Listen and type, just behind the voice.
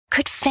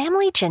Could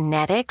family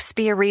genetics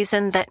be a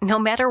reason that no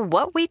matter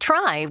what we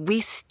try, we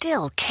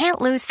still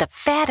can't lose the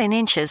fat and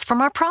inches from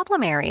our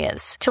problem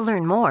areas? To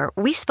learn more,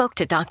 we spoke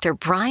to Dr.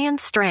 Brian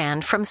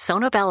Strand from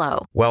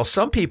Sonobello. While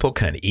some people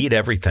can eat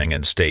everything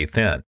and stay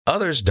thin,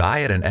 others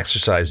diet and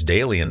exercise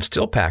daily and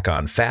still pack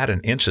on fat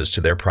and inches to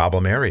their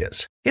problem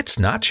areas. It's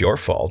not your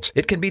fault.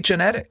 It can be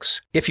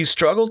genetics. If you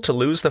struggle to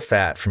lose the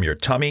fat from your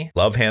tummy,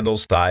 love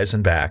handles, thighs,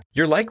 and back,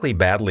 you're likely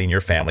battling your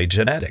family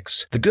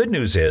genetics. The good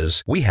news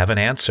is we have an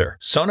answer.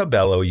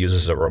 Sonobello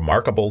uses a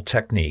remarkable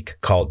technique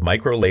called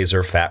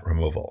microlaser fat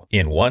removal.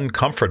 In one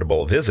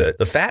comfortable visit,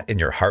 the fat in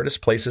your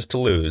hardest places to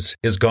lose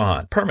is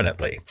gone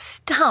permanently.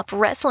 Stop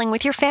wrestling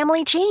with your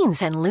family genes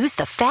and lose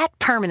the fat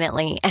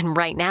permanently. And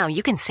right now,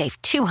 you can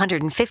save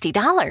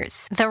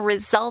 $250. The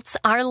results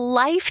are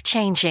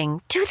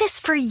life-changing. Do this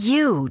for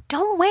you.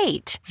 Don't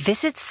wait.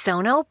 Visit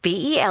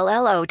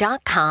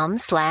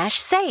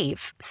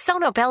sonobello.com/save.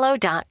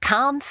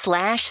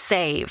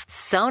 sonobello.com/save.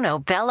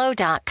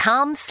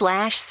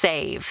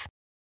 sonobello.com/save.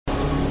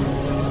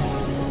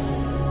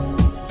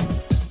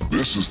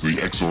 This is the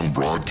X-Zone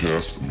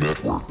Broadcast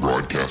Network,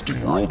 broadcasting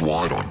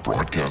worldwide on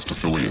broadcast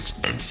affiliates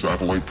and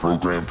satellite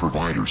program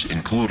providers,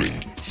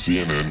 including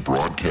CNN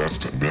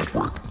Broadcast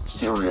Network,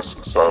 Sirius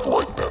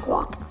Satellite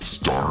Network,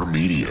 Star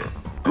Media,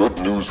 Good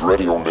News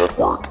Radio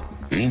Network,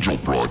 Angel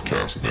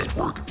Broadcast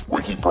Network,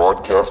 Wiki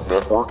Broadcast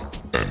Network,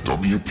 and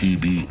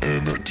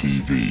WPBN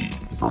TV.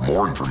 For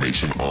more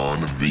information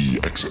on the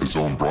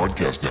X-Zone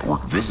Broadcast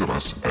Network, visit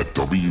us at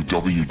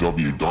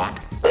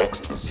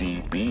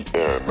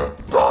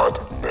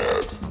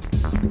www.xzbn.net.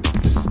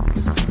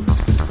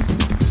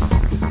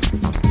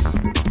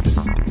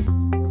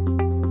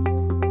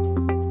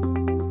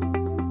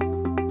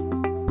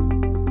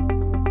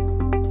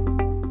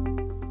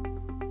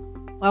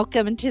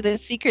 Welcome to The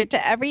Secret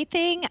to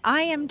Everything.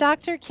 I am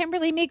Dr.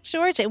 Kimberly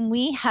McGeorge, and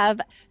we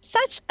have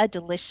such a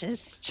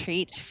delicious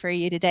treat for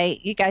you today.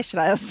 You guys should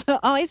also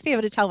always be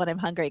able to tell when I'm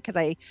hungry because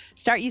I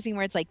start using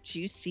words like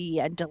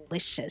juicy and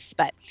delicious.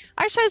 But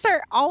our shows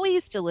are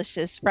always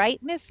delicious, right,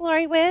 Miss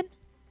Lori Wynn?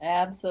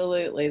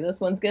 Absolutely.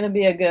 This one's going to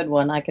be a good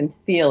one. I can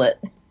feel it.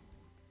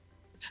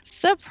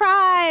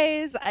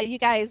 Surprise! You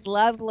guys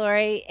love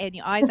Lori, and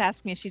you always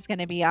ask me if she's going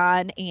to be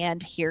on,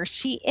 and here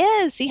she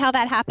is. See how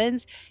that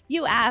happens?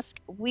 You ask,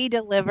 we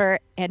deliver,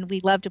 and we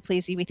love to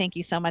please you. We thank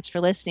you so much for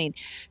listening.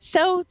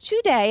 So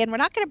today, and we're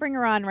not going to bring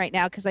her on right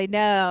now because I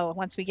know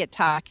once we get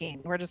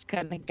talking, we're just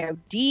going to go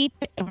deep,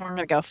 and we're going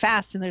to go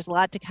fast, and there's a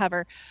lot to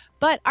cover.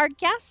 But our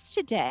guest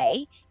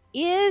today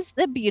is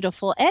the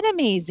beautiful and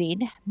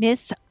amazing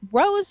Ms.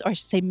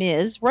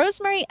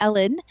 Rosemary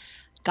Ellen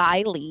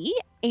Guiley,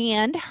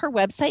 and her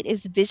website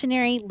is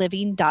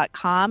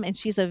visionaryliving.com, and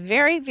she's a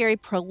very, very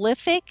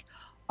prolific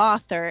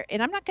author.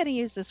 And I'm not going to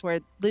use this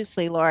word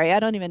loosely, Lori. I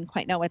don't even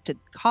quite know what to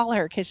call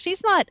her because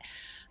she's not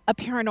a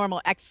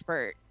paranormal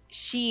expert.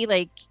 She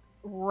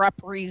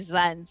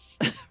represents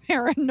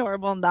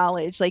paranormal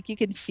knowledge. You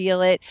can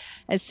feel it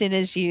as soon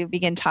as you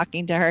begin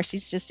talking to her.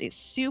 She's just a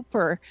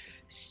super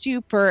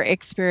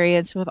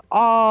experienced with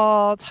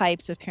all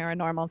types of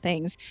paranormal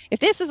things. If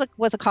this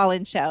was a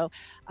call-in show,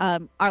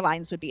 our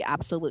lines would be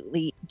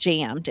absolutely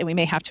jammed, and we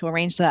may have to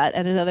arrange that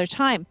at another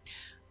time.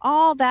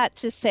 All that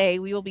to say,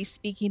 we will be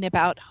speaking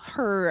about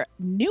her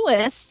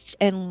newest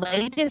and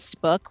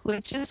latest book,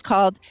 which is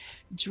called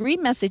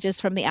Dream Messages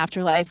from the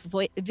Afterlife,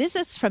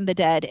 Visits from the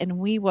Dead, and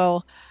we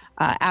will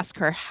ask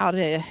her how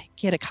to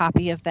get a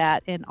copy of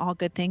that and all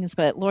good things.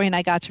 But Lori and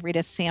I got to read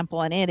a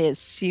sample, and it is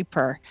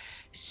super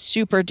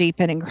deep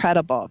and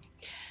incredible.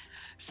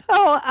 So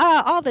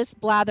all this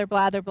blather.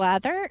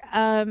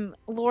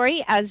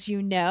 Lori, as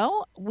you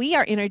know, we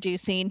are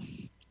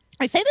introducing,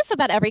 I say this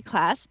about every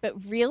class, but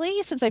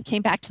really since I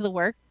came back to the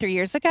work 3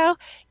 years ago,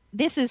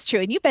 this is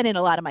true. And you've been in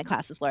a lot of my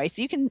classes, Lori,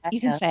 so you can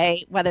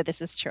say whether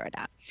this is true or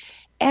not.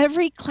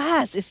 Every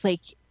class is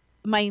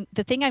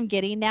the thing I'm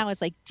getting now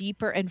is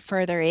deeper and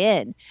further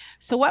in.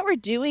 So what we're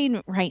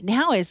doing right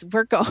now is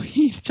we're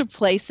going to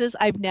places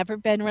I've never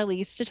been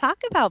released to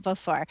talk about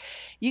before.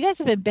 You guys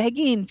have been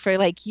begging for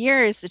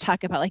years to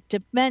talk about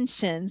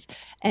dimensions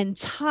and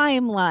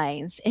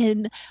timelines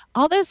and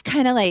all those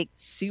kind of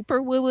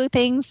super woo-woo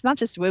things, not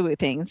just woo-woo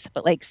things,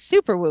 but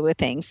super woo-woo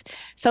things.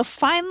 So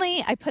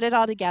finally I put it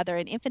all together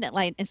in Infinite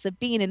Lightness of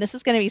Being, and this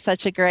is going to be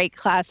such a great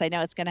class. I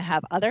know it's going to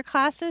have other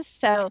classes.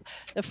 So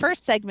the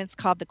first segment's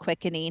called The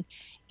Quickening.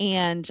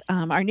 And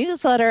our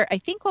newsletter, I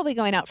think, will be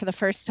going out for the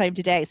first time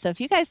today. So if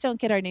you guys don't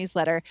get our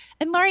newsletter,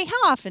 and Lori,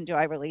 how often do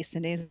I release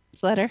a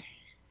newsletter?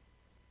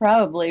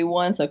 Probably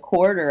once a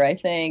quarter, I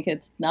think.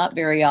 It's not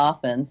very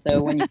often.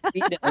 So when you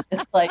read them,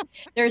 it's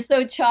they're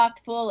so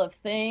chock full of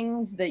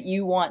things that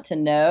you want to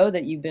know,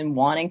 that you've been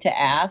wanting to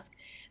ask.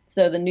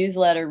 So the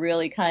newsletter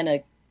really kind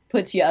of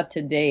puts you up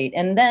to date.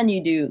 And then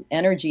you do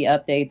energy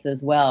updates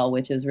as well,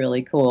 which is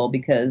really cool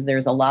because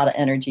there's a lot of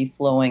energy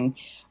flowing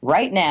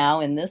right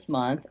now in this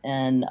month.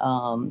 And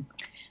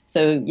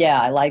so, yeah,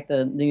 I like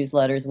the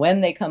newsletters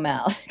when they come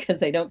out because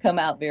they don't come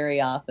out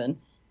very often.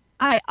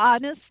 I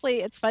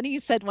honestly, it's funny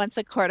you said once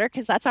a quarter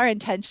because that's our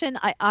intention.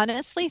 I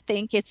honestly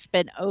think it's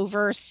been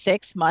over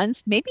 6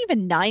 months, maybe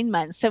even 9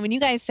 months. So when you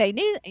guys say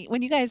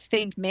when you guys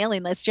think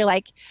mailing list, you're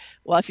like,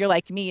 well, if you're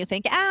like me, you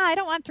think, I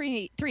don't want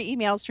three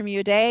emails from you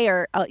a day,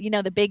 or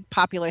the big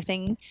popular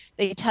thing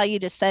they tell you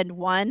to send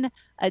one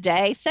a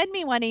day. Send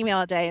me one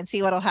email a day and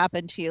see what'll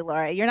happen to you,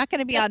 Lori. You're not going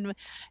to be on.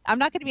 I'm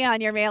not going to be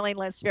on your mailing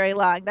list very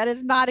long. That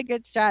is not a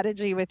good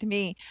strategy with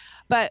me,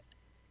 but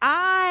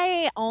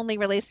I only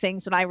release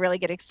things when I really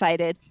get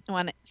excited. I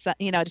want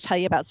to tell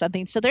you about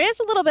something. So there is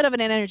a little bit of an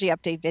energy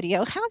update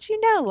video. How'd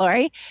you know,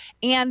 Lori?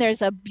 And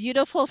there's a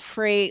beautiful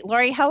free,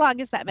 Lori, how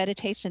long is that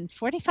meditation?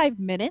 45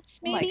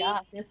 minutes, maybe? Oh my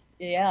gosh,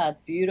 it's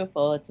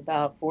beautiful. It's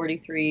about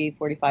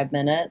 45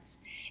 minutes.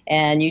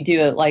 And you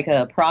do it like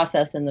a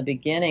process in the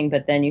beginning,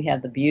 but then you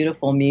have the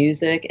beautiful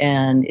music,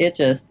 and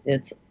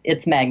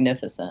it's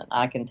magnificent,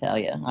 I can tell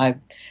you.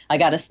 I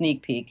got a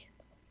sneak peek.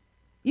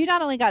 You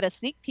not only got a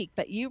sneak peek,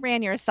 but you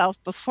ran yourself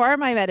before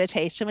my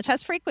meditation, which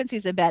has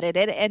frequencies embedded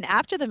in it, and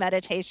after the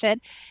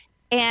meditation.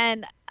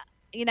 And,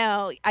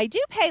 I do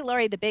pay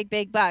Lori the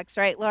big bucks,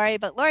 right, Lori?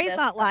 But Lori's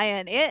not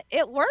lying.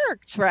 It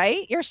worked,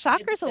 right? Your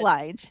chakras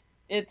aligned.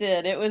 It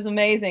did. It was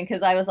amazing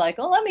because I was like,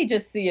 oh, let me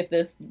just see if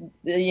this,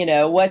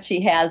 what she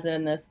has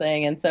in this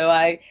thing. And so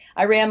I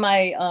ran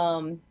my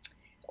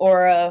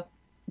aura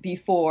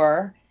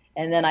before.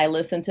 And then I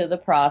listened to the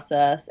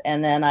process,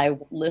 and then I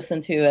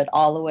listened to it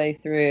all the way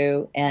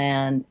through,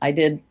 and I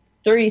did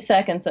 30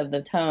 seconds of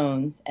the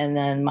tones, and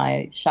then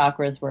my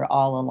chakras were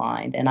all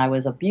aligned, and I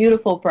was a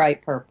beautiful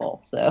bright purple.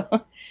 So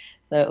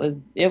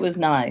it was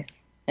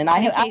nice, and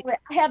I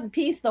had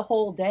peace the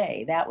whole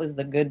day. That was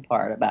the good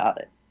part about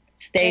it.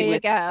 There you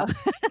go.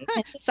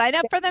 Sign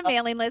up for the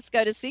mailing list.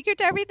 Go to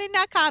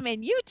secrettoeverything.com,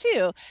 and you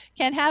too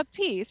can have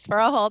peace for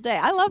a whole day.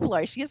 I love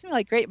Lori. She gives me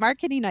like great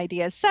marketing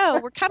ideas.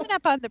 So we're coming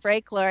up on the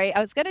break, Lori.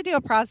 I was going to do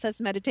a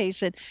process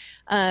meditation.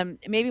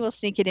 Maybe we'll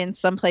sneak it in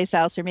someplace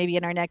else, or maybe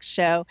in our next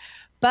show.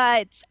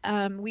 But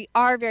we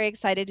are very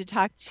excited to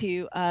talk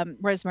to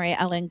Rosemary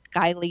Ellen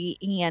Guiley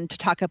and to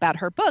talk about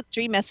her book,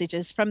 Dream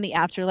Messages from the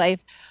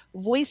Afterlife,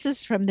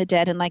 Voices from the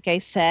Dead. And like I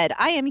said,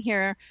 I am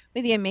here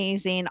with the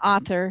amazing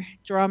author,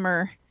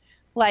 drummer,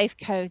 life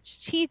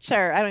coach,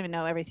 teacher. I don't even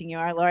know everything you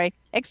are, Lori.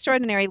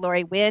 Extraordinary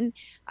Lori Wynn.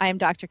 I am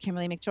Dr.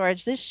 Kimberly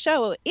McGeorge. This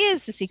show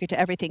is The Secret to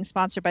Everything,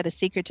 sponsored by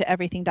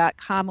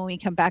thesecrettoeverything.com. When we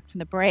come back from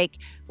the break,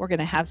 we're going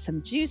to have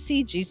some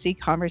juicy, juicy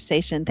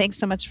conversation. Thanks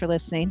so much for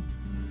listening.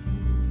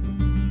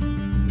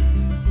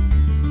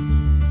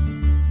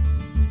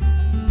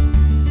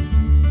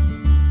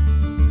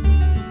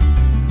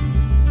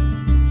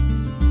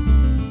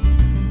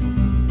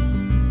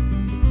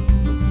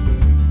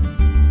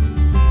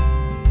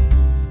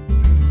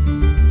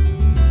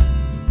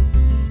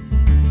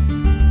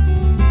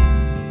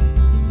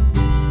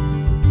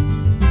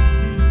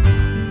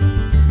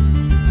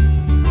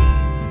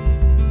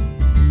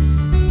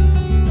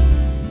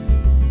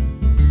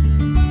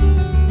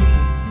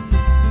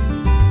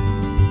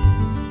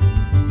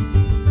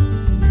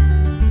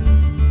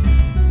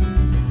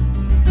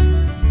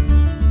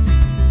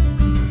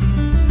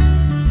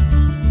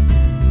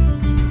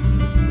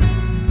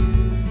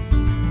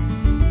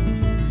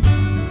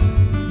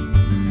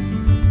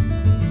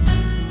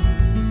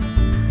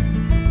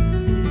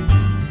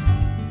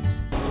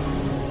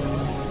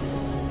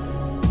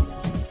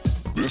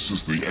 This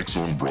is the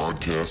X-Zone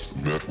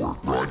Broadcast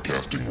Network,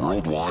 broadcasting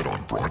worldwide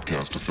on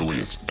broadcast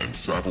affiliates and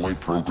satellite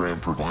program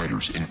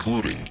providers,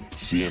 including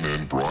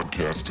CNN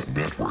Broadcast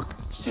Network,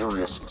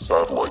 Sirius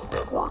Satellite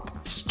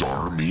Network,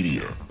 Star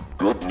Media,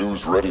 Good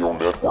News Radio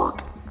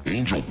Network,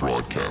 Angel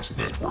Broadcast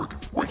Network,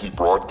 Wiki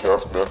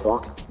Broadcast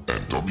Network,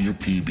 and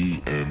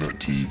WPBN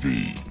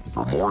TV.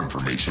 For more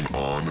information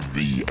on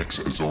the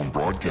X-Zone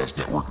Broadcast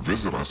Network,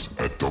 visit us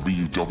at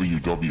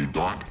www.xzbn.net.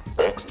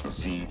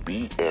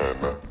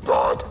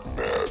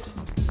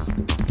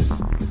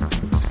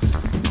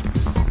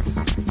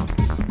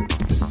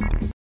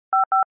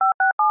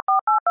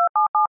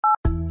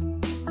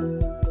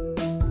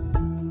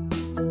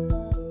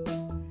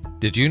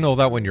 Did you know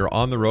that when you're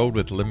on the road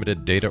with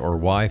limited data or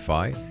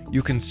Wi-Fi,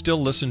 you can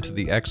still listen to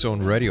the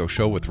X-Zone Radio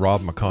Show with Rob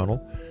McConnell,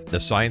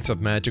 The Science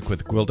of Magic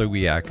with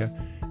Guiley,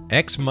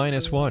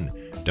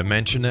 X-1,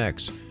 Dimension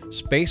X,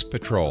 Space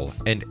Patrol,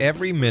 and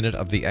every minute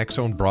of the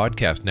X-Zone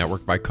Broadcast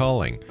Network by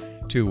calling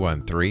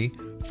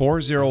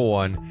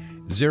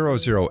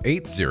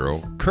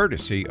 213-401-0080,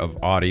 courtesy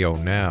of Audio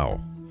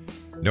Now.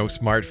 No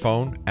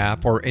smartphone,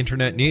 app, or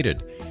internet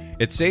needed.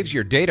 It saves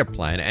your data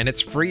plan, and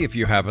it's free if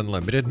you have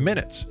unlimited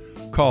minutes.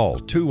 Call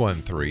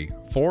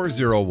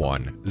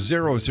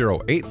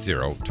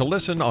 213-401-0080 to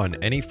listen on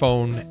any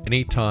phone,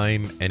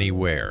 anytime,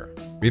 anywhere.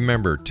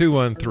 Remember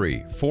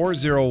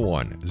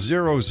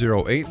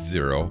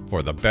 213-401-0080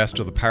 for the best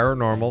of the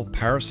paranormal,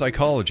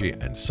 parapsychology,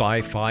 and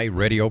sci-fi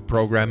radio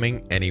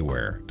programming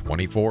anywhere,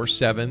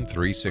 24/7,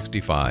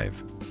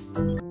 365.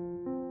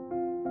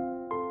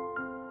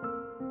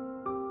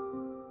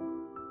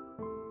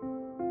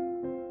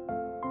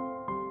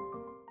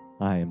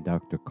 I am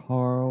Dr.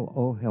 Carl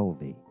O.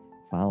 Helvey,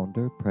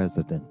 founder,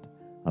 president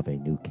of a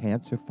new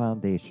cancer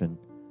foundation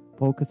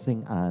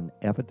focusing on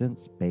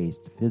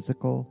evidence-based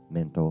physical,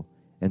 mental,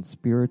 and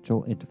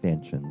spiritual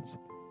interventions,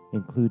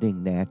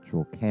 including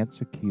natural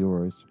cancer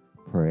cures,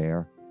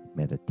 prayer,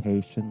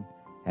 meditation,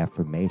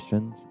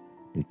 affirmations,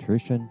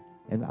 nutrition,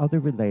 and other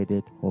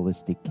related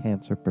holistic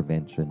cancer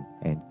prevention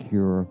and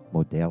cure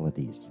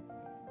modalities.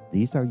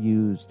 These are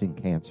used in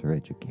cancer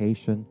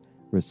education,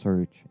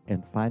 research,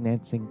 and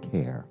financing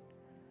care.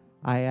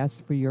 I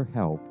ask for your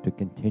help to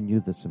continue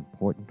this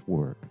important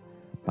work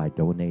by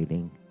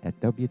donating at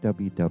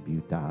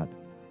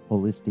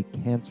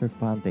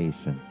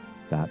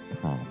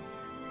www.holisticcancerfoundation.com.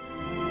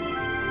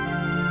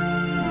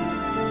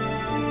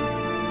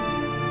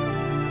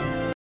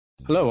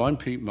 Hello, I'm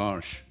Pete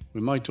Marsh.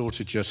 With my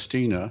daughter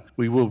Justina,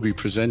 we will be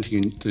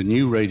presenting the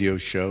new radio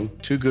show,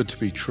 Too Good to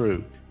Be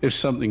True. If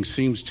something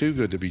seems too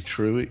good to be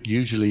true, it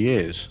usually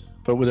is.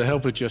 But with the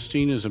help of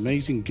Justina's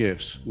amazing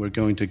gifts, we're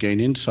going to gain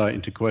insight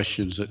into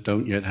questions that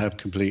don't yet have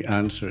complete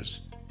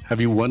answers. Have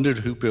you wondered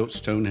who built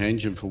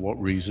Stonehenge and for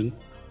what reason?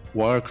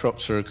 Why are crop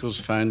circles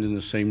found in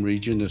the same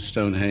region as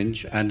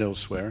Stonehenge and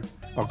elsewhere?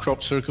 Are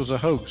crop circles a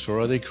hoax, or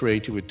are they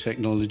created with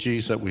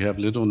technologies that we have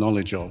little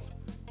knowledge of?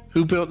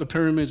 Who built the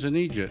pyramids in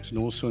Egypt and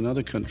also in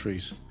other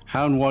countries?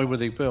 How and why were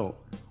they built?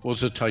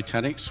 Was the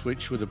Titanic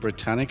switched with the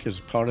Britannic as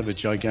part of a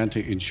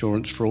gigantic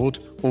insurance fraud,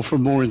 or for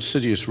more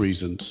insidious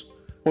reasons?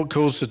 What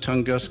caused the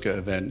Tunguska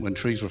event when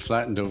trees were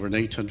flattened over an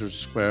 800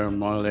 square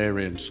mile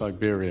area in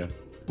Siberia?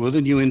 Will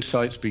the new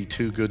insights be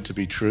too good to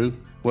be true?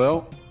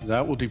 Well,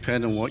 that will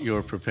depend on what you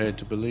are prepared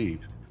to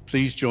believe.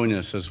 Please join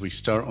us as we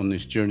start on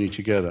this journey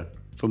together.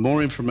 For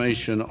more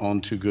information on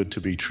Too Good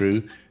to Be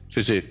True,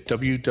 visit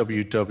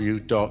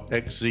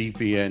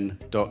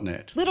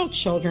www.xzbn.net. Little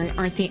children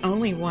aren't the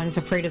only ones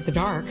afraid of the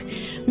dark.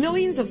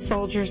 Millions of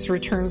soldiers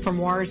return from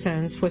war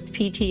zones with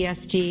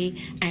PTSD,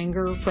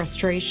 anger,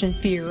 frustration,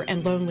 fear,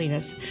 and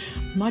loneliness,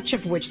 much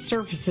of which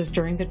surfaces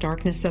during the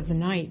darkness of the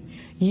night.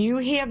 You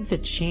have the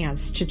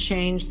chance to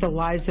change the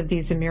lives of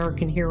these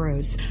American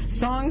heroes.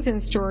 Songs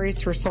and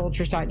Stories for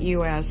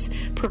Soldiers.us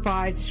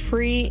provides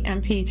free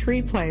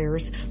MP3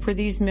 players for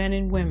these men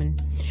and women.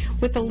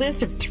 With a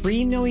list of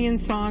 3 million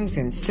songs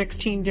in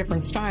 16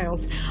 different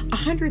styles,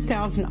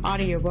 100,000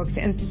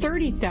 audiobooks, and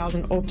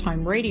 30,000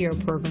 old-time radio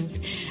programs,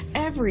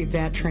 every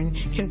veteran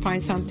can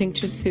find something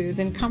to soothe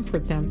and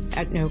comfort them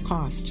at no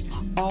cost.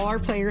 All our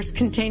players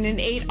contain an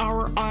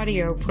 8-hour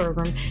audio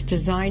program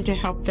designed to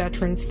help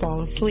veterans fall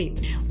asleep.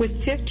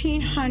 With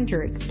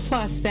 1,500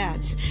 plus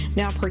vets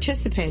now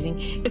participating,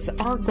 it's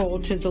our goal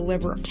to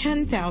deliver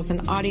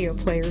 10,000 audio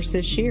players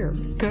this year.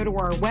 Go to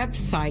our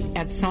website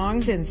at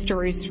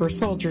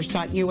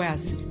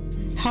songsandstoriesforsoldiers.us.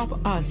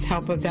 Help us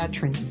help a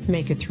veteran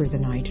make it through the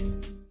night.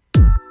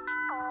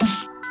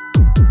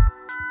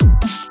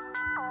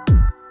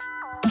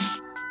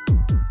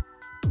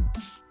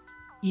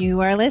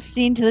 You are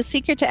listening to The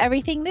Secret to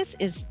Everything. This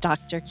is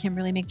Dr.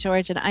 Kimberly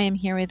McGeorge, and I am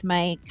here with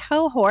my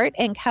cohort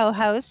and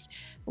co-host,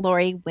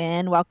 Lori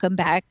Wynn. Welcome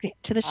back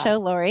to the show,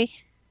 Lori.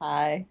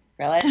 Hi.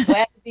 Glad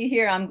to be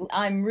here.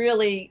 I'm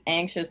really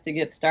anxious to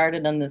get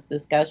started on this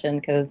discussion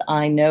because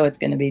I know it's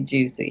going to be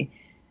juicy.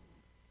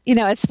 You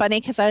know, it's funny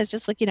because I was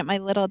just looking at my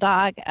little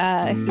dog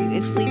who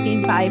is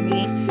sleeping by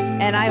me,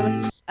 and I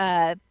was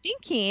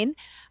thinking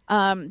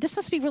this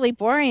must be really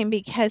boring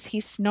because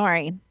he's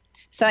snoring.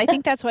 So I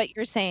think that's what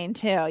you're saying,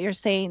 too. You're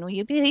saying, will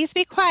you please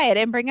be quiet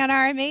and bring on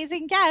our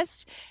amazing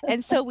guest?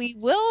 And so we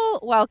will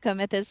welcome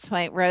at this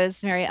point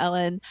Rosemary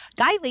Ellen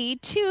Guiley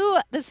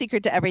to The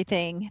Secret to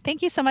Everything.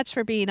 Thank you so much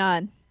for being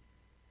on.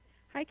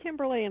 Hi,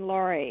 Kimberly and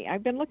Lori.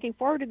 I've been looking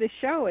forward to this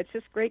show. It's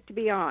just great to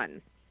be on.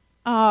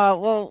 Oh,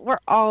 well, we're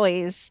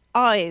always,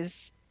 I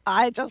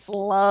just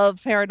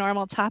love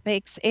paranormal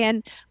topics.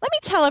 And let me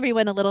tell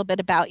everyone a little bit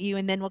about you,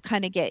 and then we'll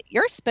kind of get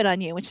your spin on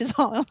you, which is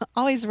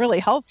always really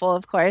helpful,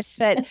 of course.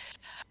 But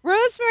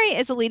Rosemary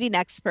is a leading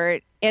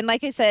expert. And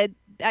like I said,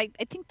 I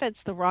think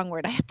that's the wrong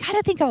word. I've got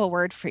to think of a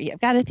word for you. I've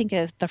got to think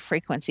of the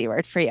frequency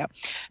word for you.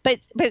 But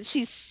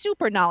she's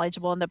super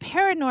knowledgeable in the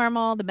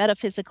paranormal, the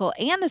metaphysical,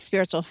 and the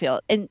spiritual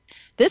field. And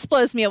this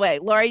blows me away.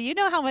 Lori, you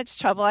know how much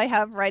trouble I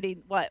have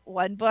writing,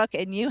 one book?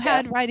 And you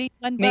had writing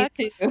one book?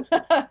 Me too.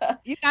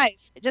 You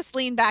guys, just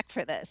lean back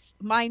for this.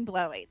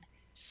 Mind-blowing.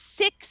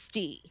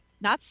 60,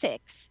 not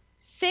 6,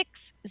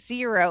 60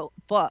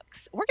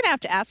 books. We're going to have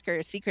to ask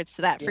her secrets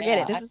to that. Forget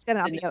it. This is going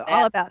to be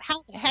all about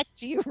how the heck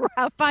do you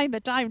find the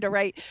time to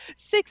write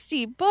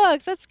 60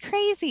 books? That's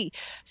crazy.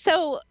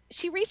 So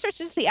she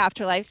researches the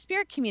afterlife,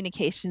 spirit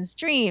communications,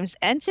 dreams,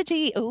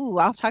 entity. Ooh,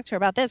 I'll talk to her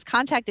about this.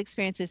 Contact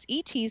experiences,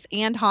 ETs,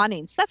 and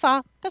hauntings. That's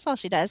all. That's all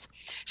she does.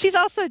 She's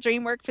also a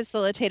dream work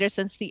facilitator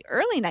since the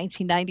early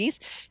 1990s.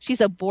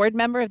 She's a board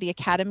member of the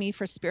Academy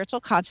for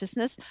Spiritual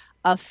Consciousness,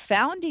 a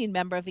founding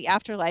member of the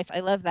Afterlife, I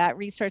love that,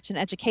 Research and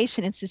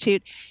Education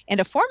Institute, and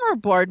a former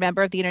board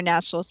member of the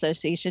International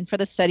Association for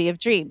the Study of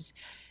Dreams.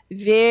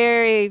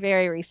 Very,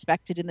 very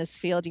respected in this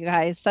field, you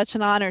guys. Such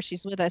an honor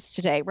she's with us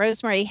today.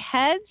 Rosemary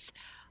heads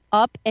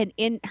up and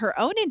in her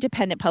own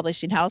independent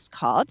publishing house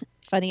called,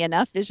 funny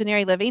enough,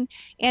 Visionary Living.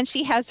 And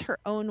she has her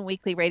own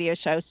weekly radio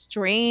show,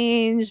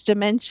 Strange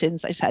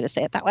Dimensions, I just had to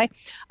say it that way,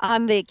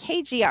 on the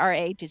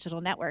KGRA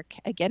digital network.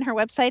 Again, her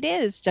website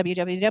is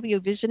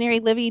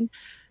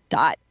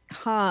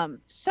www.visionaryliving.com.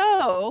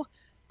 So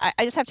I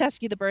just have to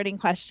ask you the burning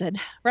question.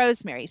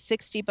 Rosemary,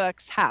 60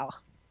 books, how?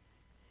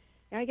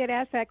 I get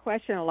asked that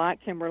question a lot,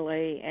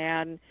 Kimberly,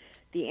 and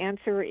the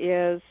answer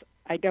is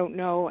I don't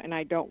know and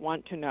I don't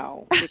want to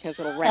know because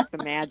it'll wreck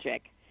the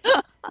magic.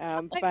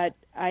 But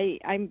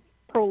I'm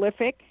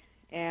prolific,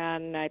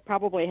 and I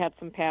probably had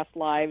some past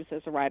lives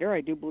as a writer.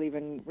 I do believe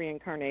in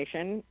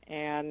reincarnation,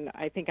 and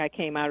I think I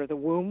came out of the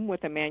womb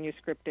with a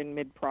manuscript in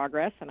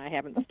mid-progress, and I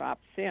haven't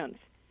stopped since.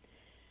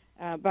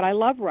 But I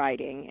love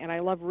writing, and I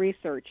love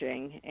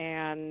researching,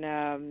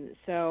 and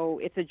so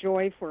it's a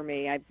joy for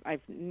me.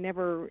 I've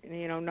never,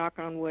 knock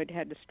on wood,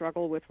 had to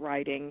struggle with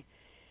writing,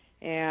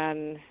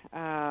 and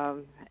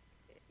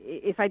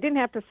if I didn't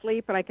have to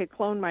sleep and I could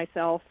clone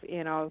myself,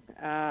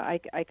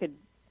 I could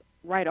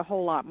write a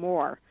whole lot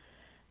more.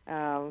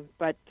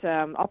 But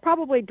I'll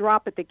probably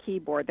drop at the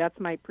keyboard. That's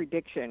my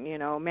prediction.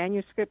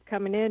 Manuscript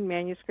coming in,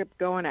 manuscript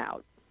going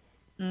out.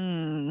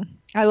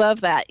 I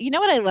love that. You know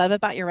what I love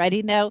about your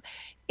writing, though?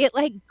 It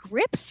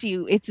grips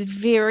you. It's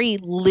very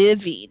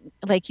living.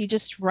 You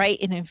just write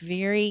in a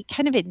very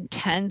kind of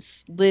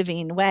intense,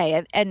 living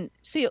way. And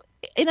so,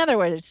 in other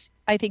words,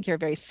 I think you're a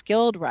very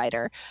skilled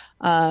writer.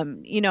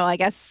 I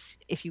guess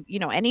if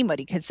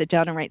anybody could sit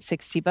down and write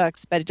 60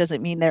 books, but it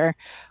doesn't mean they're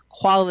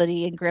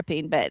quality and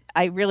gripping. But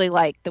I really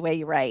like the way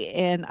you write.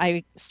 And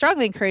I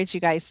strongly encourage you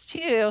guys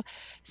to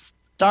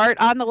start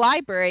on the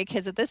library,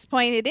 because at this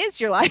point it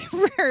is your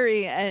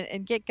library,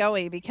 and get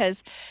going.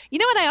 Because you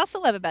know what I also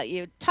love about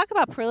you? Talk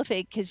about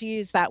prolific, because you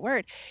use that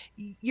word.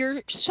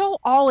 You're so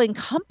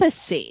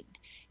all-encompassing.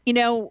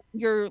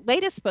 Your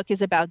latest book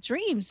is about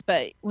dreams,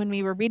 but when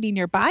we were reading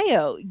your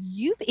bio,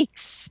 you've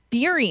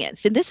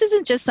experienced, and this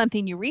isn't just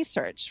something you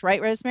researched, right,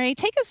 Rosemary?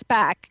 Take us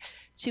back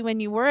to when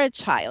you were a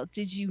child.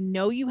 Did you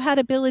know you had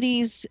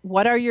abilities?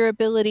 What are your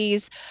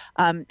abilities?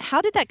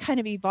 How did that kind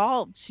of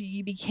evolve to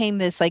you became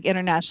this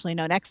internationally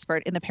known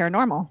expert in the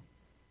paranormal?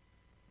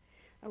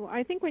 Well,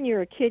 I think when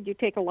you're a kid, you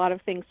take a lot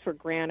of things for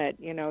granted.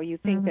 You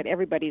think that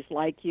everybody's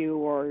like you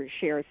or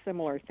shares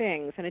similar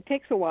things, and it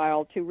takes a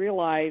while to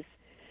realize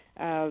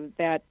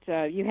that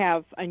you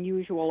have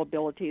unusual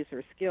abilities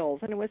or skills.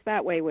 And it was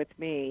that way with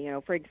me.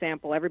 For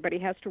example, everybody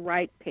has to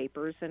write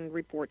papers and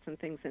reports and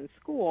things in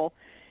school.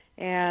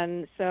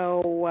 And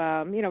so,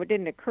 it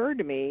didn't occur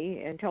to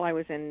me until I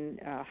was in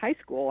high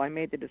school. I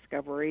made the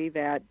discovery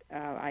that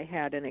I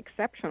had an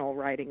exceptional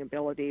writing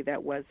ability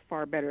that was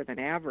far better than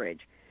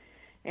average.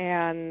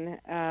 And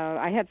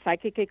I had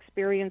psychic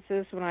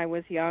experiences when I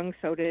was young.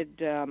 So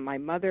did my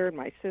mother and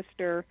my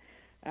sister.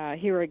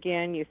 Here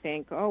again, you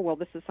think, oh, well,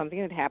 this is something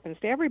that happens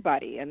to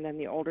everybody. And then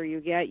the older you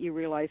get, you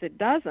realize it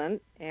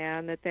doesn't,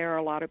 and that there are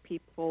a lot of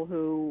people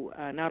who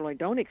not only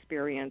don't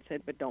experience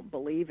it, but don't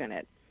believe in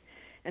it.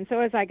 And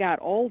so as I got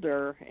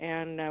older,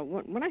 and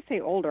when I say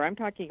older, I'm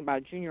talking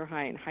about junior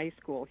high and high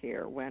school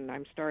here, when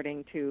I'm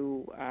starting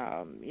to,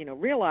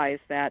 realize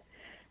that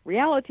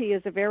reality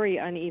is a very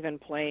uneven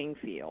playing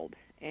field.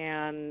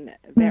 And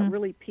that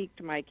really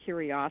piqued my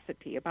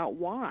curiosity about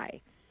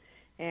why.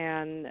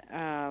 And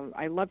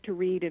I love to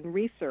read and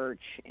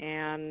research,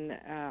 and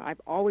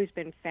I've always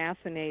been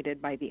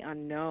fascinated by the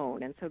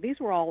unknown. And so these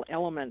were all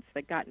elements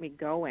that got me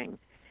going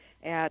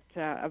at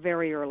a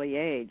very early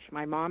age.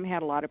 My mom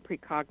had a lot of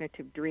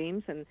precognitive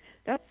dreams, and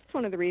that's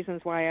one of the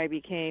reasons why I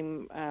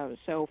became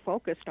so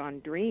focused on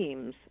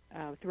dreams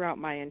throughout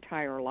my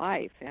entire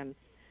life. And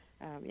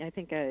I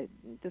think at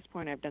this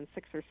point I've done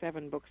 6 or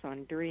 7 books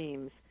on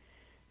dreams.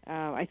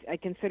 I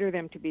consider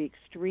them to be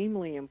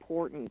extremely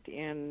important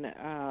in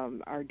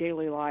our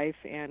daily life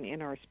and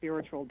in our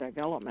spiritual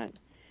development.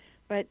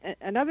 But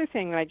another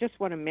thing that I just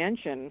want to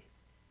mention,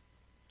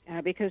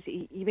 because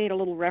you made a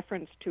little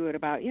reference to it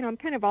about, I'm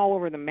kind of all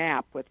over the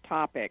map with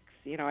topics.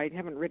 I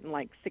haven't written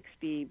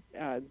 60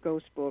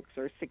 ghost books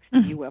or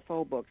 60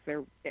 UFO books.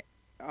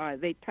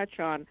 They touch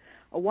on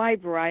a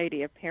wide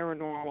variety of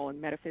paranormal and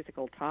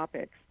metaphysical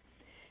topics.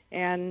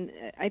 And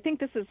I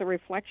think this is a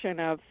reflection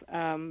of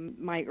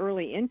my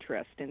early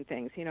interest in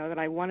things, that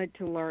I wanted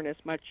to learn as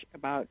much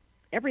about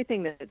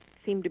everything that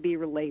seemed to be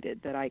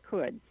related that I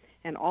could.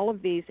 And all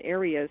of these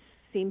areas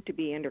seem to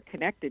be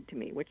interconnected to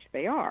me, which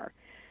they are.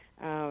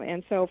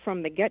 And so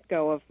from the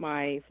get-go of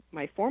my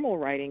formal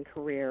writing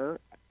career,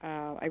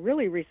 I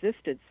really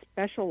resisted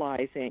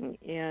specializing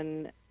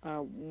in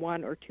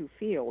 1 or 2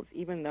 fields,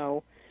 even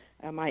though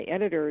my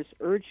editors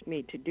urged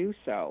me to do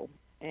so.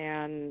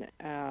 And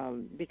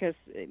because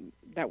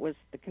that was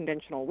the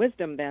conventional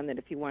wisdom then, that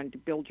if you wanted to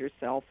build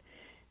yourself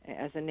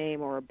as a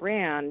name or a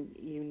brand,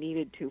 you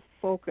needed to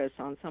focus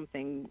on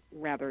something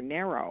rather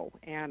narrow.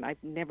 And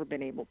I've never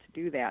been able to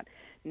do that.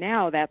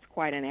 Now that's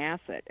quite an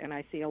asset, and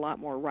I see a lot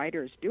more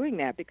writers doing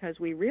that, because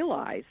we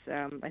realize,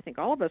 I think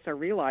all of us are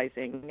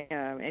realizing,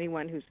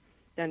 anyone who's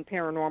done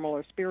paranormal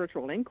or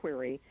spiritual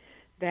inquiry,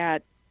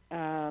 that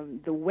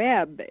the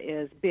web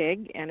is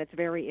big and it's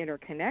very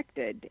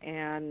interconnected,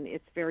 and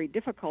it's very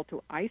difficult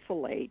to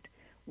isolate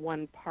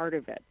one part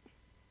of it.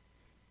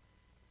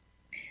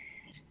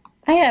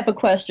 I have a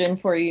question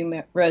for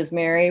you,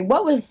 Rosemary.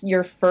 What was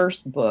your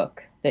first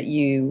book that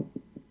you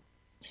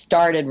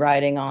started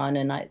writing on,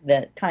 and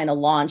that kind of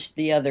launched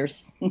the other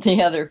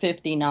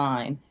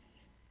 59?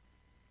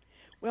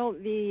 Well,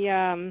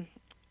 when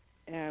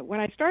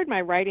I started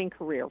my writing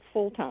career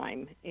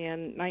full-time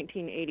in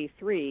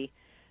 1983,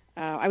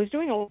 I was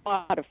doing a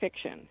lot of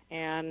fiction,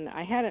 and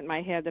I had it in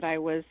my head that I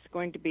was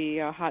going to be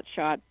a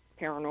hotshot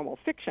paranormal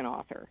fiction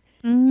author.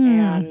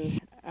 And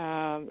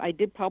I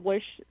did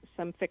publish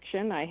some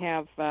fiction. I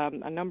have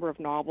a number of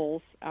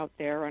novels out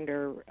there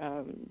under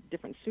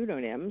different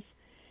pseudonyms.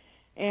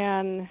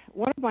 And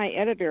one of my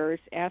editors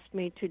asked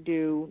me to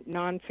do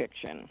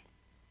nonfiction.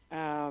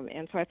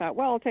 And so I thought,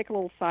 well, I'll take a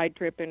little side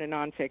trip into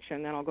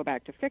nonfiction, then I'll go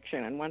back to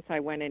fiction. And once I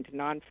went into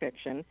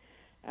nonfiction,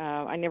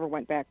 I never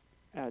went back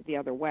the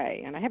other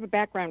way. And I have a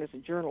background as a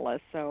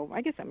journalist, so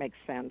I guess it makes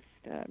sense,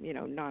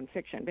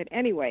 nonfiction. But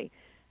anyway,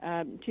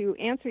 to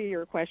answer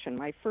your question,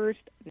 my first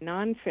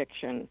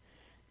nonfiction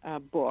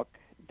book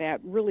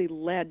that really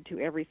led to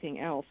everything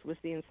else was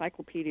the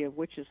Encyclopedia of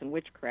Witches and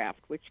Witchcraft,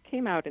 which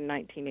came out in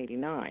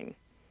 1989.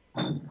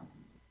 Wow.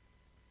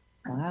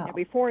 Now,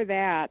 before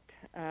that,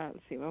 let's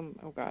see, oh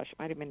gosh, it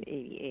might have been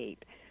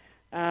 88.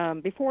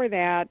 Before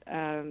that,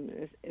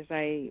 as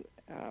I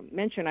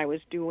mentioned, I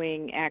was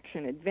doing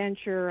action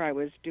adventure, I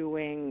was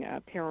doing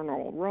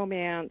paranormal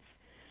romance,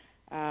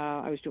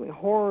 I was doing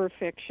horror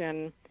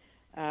fiction,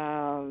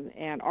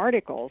 and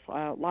articles,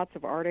 lots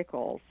of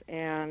articles.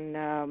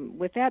 And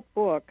with that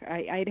book,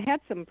 I'd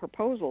had some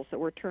proposals that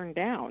were turned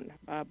down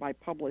by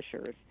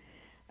publishers.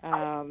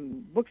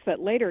 Books that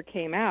later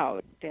came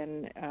out,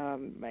 and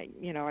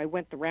I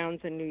went the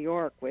rounds in New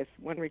York with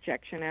one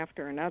rejection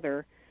after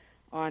another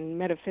on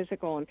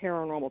metaphysical and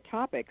paranormal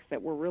topics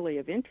that were really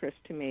of interest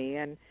to me.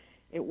 And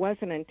it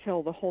wasn't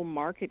until the whole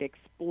market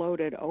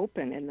exploded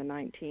open in the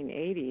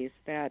 1980s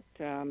that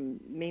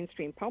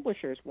mainstream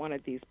publishers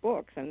wanted these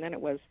books, and then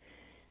it was,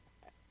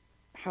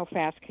 how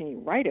fast can you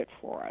write it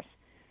for us?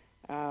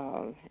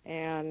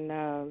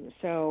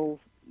 So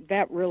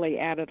that really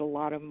added a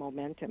lot of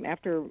momentum.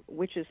 After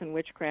Witches and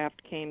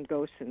Witchcraft came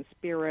Ghosts and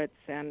Spirits,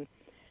 and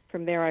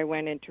from there I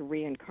went into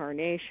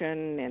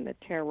reincarnation and the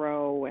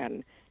tarot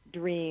and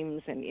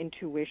dreams and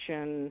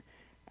intuition,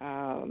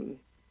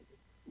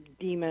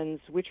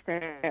 demons,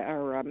 witchcraft,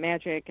 or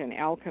magic and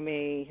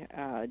alchemy,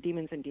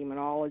 demons and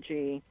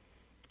demonology,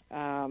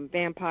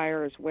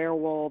 vampires,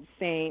 werewolves,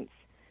 saints,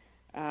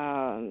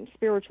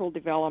 spiritual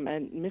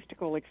development,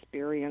 mystical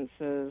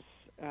experiences,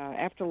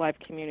 afterlife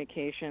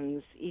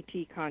communications, ET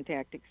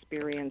contact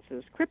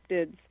experiences,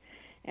 cryptids,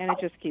 and it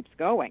just keeps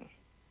going.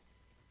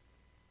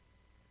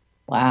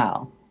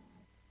 Wow.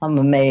 I'm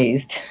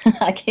amazed.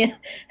 I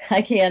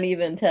can't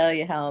even tell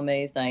you how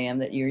amazed I am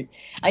that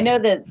I know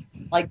that,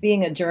 like,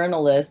 being a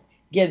journalist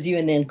gives you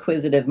an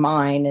inquisitive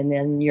mind, and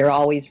then you're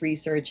always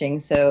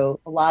researching, so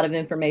a lot of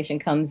information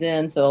comes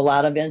in, so a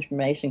lot of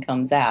information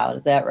comes out.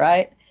 Is that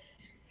right?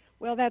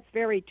 Well, that's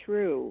very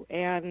true,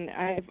 and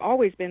I've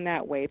always been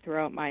that way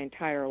throughout my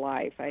entire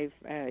life. I've,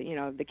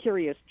 the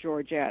curious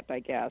Georgette, I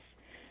guess,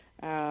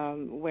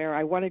 where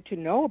I wanted to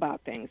know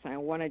about things. I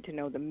wanted to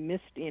know the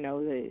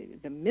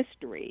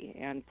mystery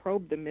and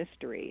probe the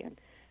mystery, and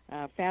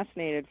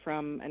fascinated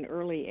from an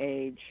early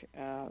age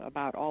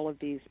about all of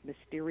these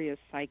mysterious,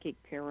 psychic,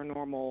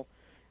 paranormal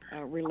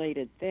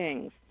related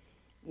things.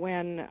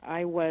 When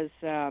I was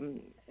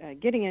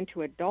getting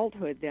into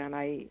adulthood, then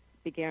I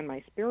began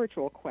my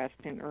spiritual quest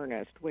in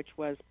earnest, which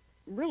was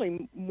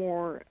really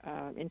more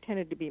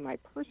intended to be my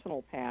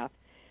personal path.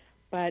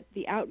 But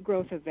the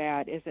outgrowth of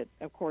that is it,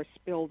 of course,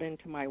 spilled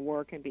into my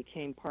work and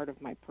became part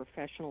of my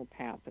professional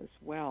path as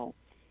well.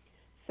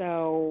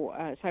 So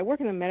I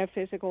work in the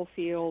metaphysical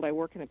field, I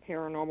work in the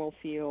paranormal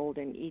field,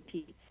 and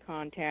ET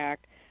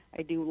contact.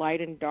 I do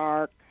light and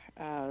dark,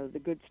 the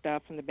good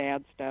stuff and the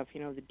bad stuff,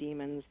 the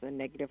demons, the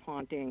negative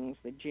hauntings,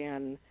 the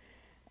jinn,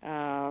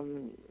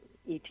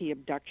 ET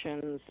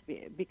abductions,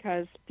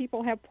 because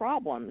people have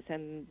problems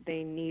and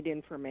they need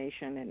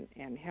information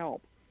and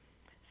help.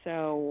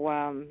 So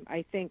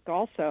I think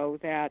also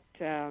that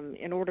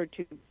in order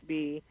to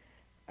be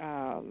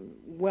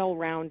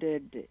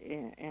well-rounded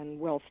and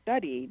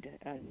well-studied,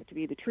 to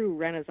be the true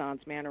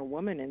Renaissance man or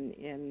woman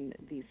in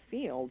these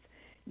fields,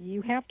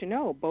 you have to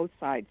know both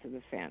sides of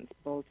the fence,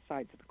 both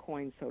sides of the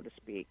coin, so to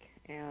speak.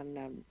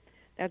 And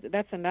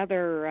that's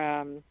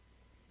another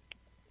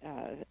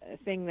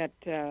thing that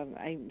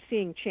I'm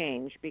seeing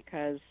change,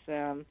 because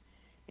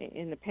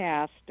in the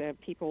past,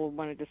 people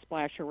wanted to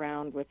splash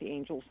around with the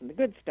angels and the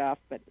good stuff,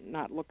 but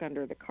not look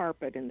under the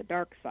carpet in the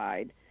dark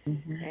side.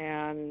 Mm-hmm.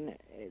 And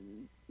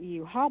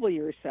you hobble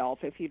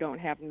yourself if you don't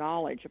have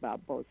knowledge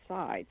about both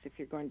sides, if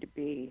you're going to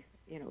be,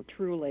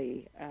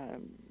 truly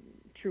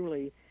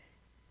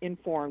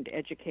informed,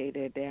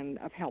 educated, and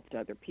of help to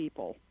other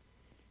people.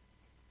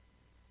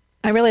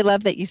 I really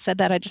love that you said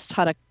that. I just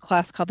taught a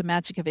class called The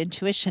Magic of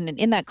Intuition. And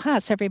in that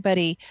class,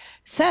 everybody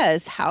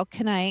says, how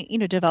can I,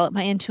 develop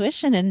my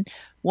intuition? And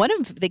one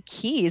of the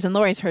keys, and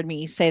Lori's heard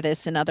me say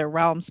this in other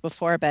realms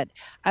before, but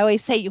I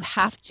always say you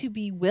have to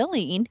be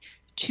willing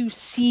to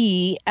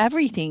see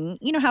everything,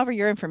 however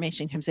your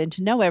information comes in,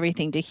 to know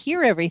everything, to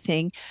hear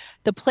everything.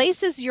 The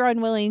places you're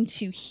unwilling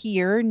to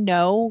hear,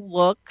 know,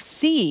 look,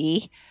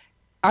 see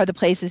are the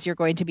places you're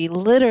going to be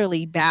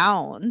literally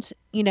bound,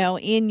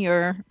 in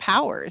your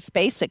powers,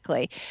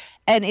 basically.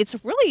 And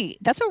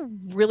that's a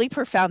really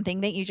profound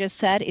thing that you just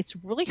said. It's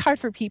really hard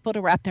for people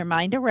to wrap their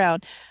mind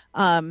around.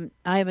 I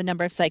have a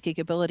number of psychic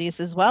abilities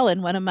as well.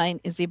 And one of mine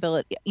is the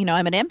ability,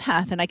 I'm an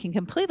empath, and I can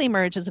completely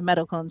merge as a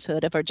medical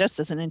intuitive or just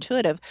as an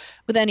intuitive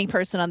with any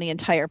person on the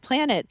entire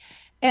planet.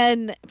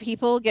 And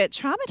people get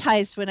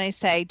traumatized when I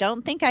say,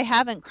 don't think I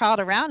haven't crawled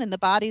around in the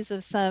bodies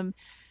of some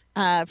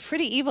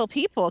pretty evil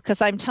people,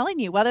 because I'm telling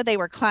you, whether they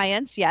were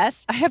clients,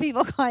 yes, I have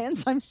evil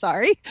clients, I'm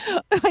sorry.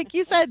 Like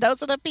you said,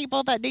 those are the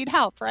people that need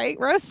help, right,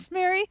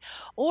 Rosemary?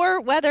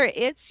 Or whether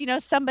it's,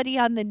 somebody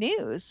on the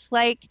news,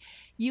 like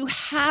you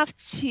have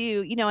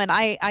to, and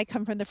I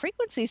come from the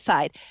frequency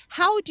side.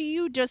 How do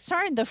you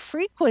discern the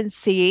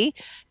frequency,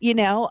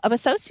 of a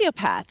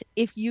sociopath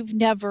if you've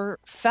never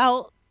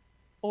felt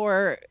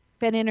or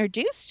been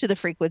introduced to the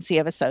frequency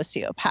of a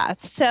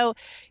sociopath? So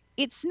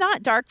it's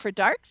not dark for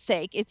dark's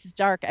sake. It's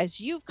dark, as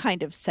you've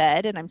kind of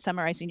said, and I'm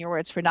summarizing your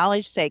words, for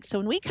knowledge's sake. So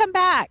when we come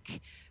back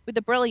with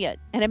the brilliant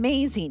and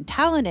amazing,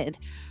 talented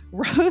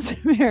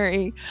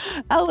Rosemary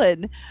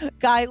Ellen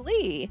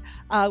Guiley,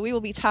 we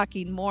will be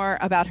talking more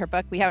about her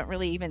book. We haven't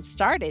really even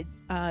started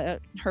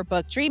her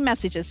book, Dream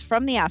Messages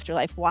from the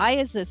Afterlife. Why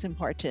is this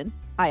important?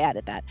 I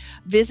added that.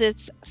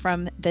 Visits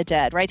from the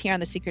Dead, right here on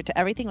The Secret to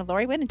Everything with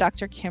Lori Wynn and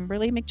Dr.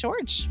 Kimberly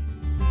McGeorge.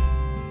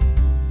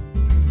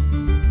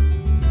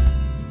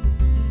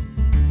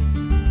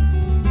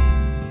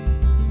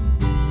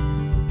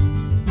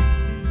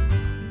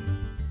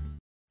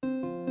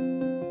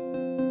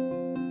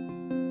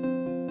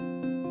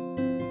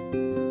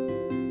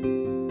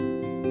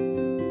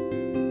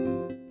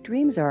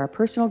 Dreams are our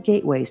personal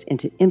gateways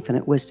into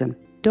infinite wisdom.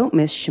 Don't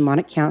miss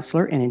shamanic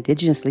counselor and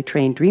indigenously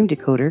trained dream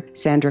decoder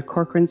Sandra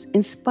Corcoran's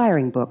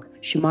inspiring book,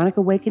 Shamanic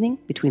Awakening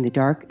Between the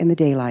Dark and the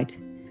Daylight.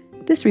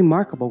 This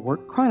remarkable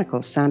work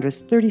chronicles Sandra's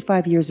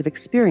 35 years of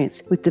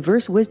experience with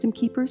diverse wisdom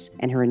keepers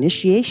and her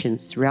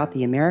initiations throughout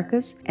the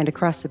Americas and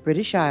across the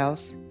British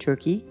Isles,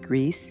 Turkey,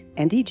 Greece,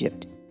 and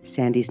Egypt.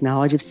 Sandy's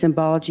knowledge of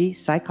symbology,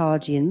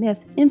 psychology, and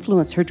myth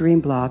influence her dream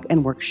blog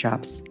and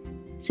workshops.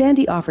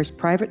 Sandy offers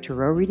private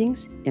tarot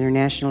readings,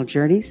 international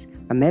journeys,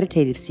 a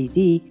meditative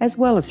CD, as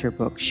well as her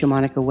book,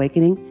 Shamanic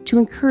Awakening, to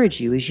encourage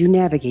you as you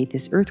navigate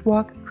this earth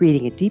walk,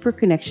 creating a deeper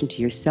connection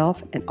to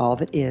yourself and all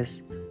that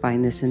is.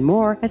 Find this and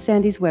more at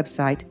Sandy's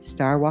website,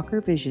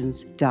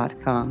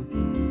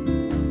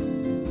 starwalkervisions.com.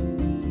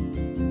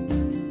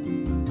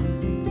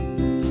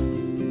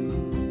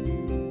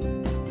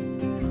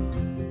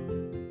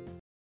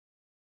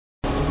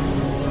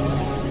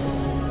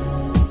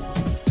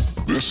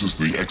 This is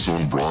the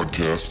X-Zone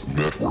Broadcast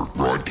Network,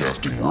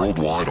 broadcasting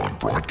worldwide on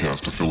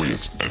broadcast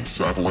affiliates and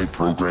satellite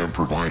program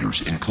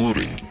providers,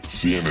 including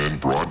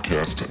CNN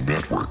Broadcast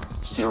Network,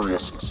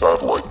 Sirius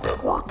Satellite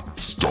Network,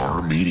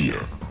 Star Media,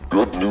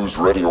 Good News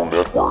Radio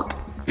Network,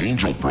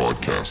 Angel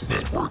Broadcast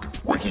Network,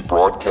 Wiki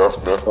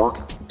Broadcast Network,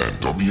 and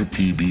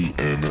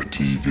WPBN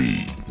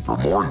TV. For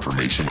more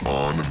information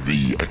on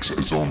the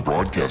X-Zone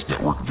Broadcast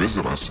Network,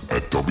 visit us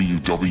at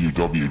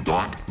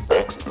www.xzbn.net.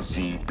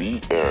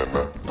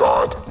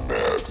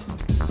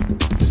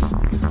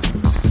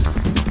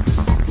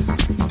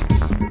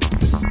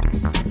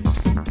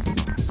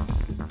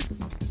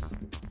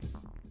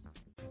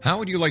 How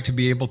would you like to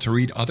be able to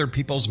read other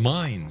people's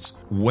minds?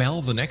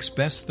 Well, the next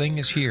best thing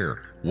is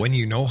here. When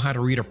you know how to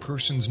read a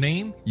person's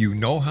name, you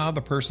know how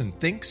the person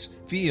thinks,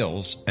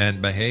 feels,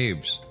 and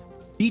behaves.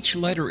 Each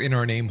letter in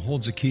our name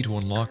holds a key to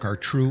unlock our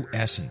true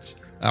essence.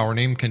 Our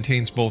name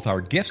contains both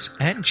our gifts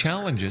and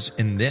challenges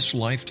in this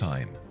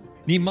lifetime.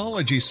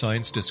 Mnemology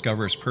science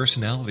discovers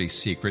personality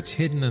secrets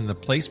hidden in the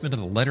placement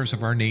of the letters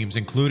of our names,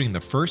 including the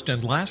first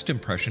and last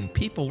impression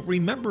people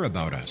remember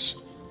about us.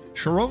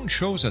 Sharon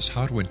shows us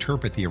how to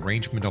interpret the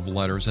arrangement of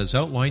letters as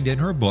outlined in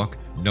her book,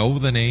 Know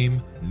the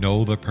Name,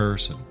 Know the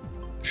Person.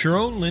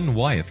 Sharon Lynn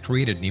Wyeth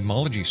created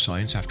mnemology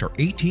science after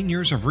 18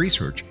 years of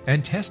research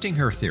and testing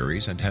her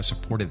theories, and has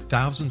supported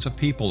thousands of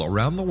people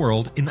around the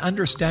world in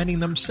understanding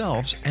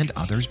themselves and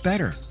others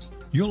better.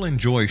 You'll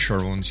enjoy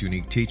Sharon's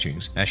unique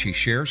teachings as she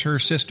shares her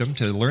system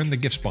to learn the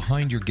gifts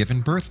behind your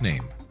given birth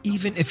name.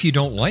 Even if you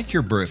don't like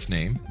your birth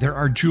name, there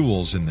are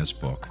jewels in this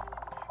book.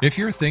 If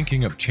you're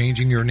thinking of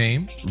changing your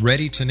name,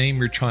 ready to name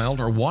your child,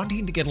 or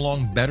wanting to get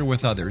along better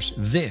with others,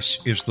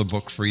 this is the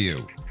book for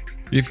you.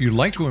 If you'd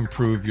like to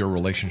improve your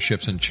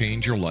relationships and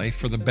change your life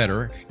for the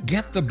better,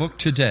 get the book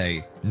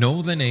today,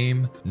 Know the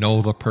Name,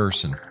 Know the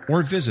Person,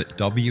 or visit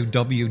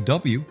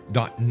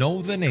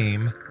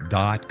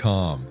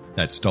www.knowthename.com.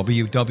 That's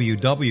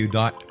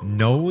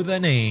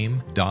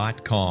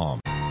www.knowthename.com.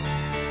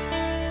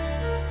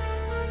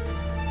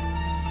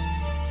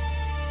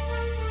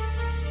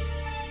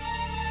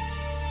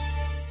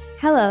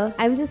 Hello,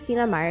 I'm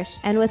Justina Marsh,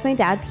 and with my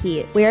dad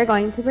Pete, we are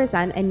going to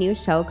present a new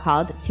show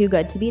called Too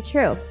Good to Be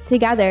True.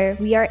 Together,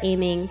 we are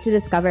aiming to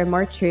discover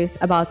more truths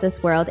about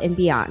this world and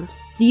beyond.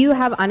 Do you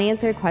have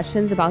unanswered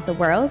questions about the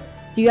world?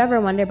 Do you ever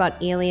wonder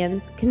about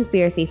aliens,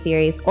 conspiracy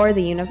theories, or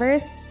the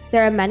universe?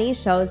 There are many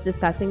shows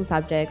discussing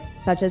subjects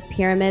such as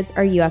pyramids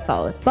or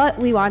UFOs, but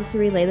we want to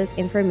relay this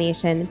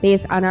information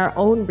based on our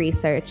own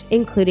research,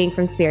 including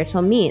from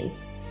spiritual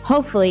means.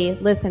 Hopefully,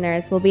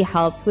 listeners will be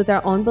helped with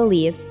their own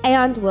beliefs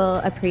and will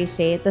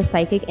appreciate the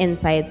psychic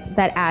insights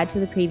that add to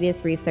the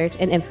previous research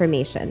and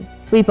information.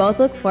 We both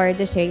look forward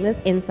to sharing this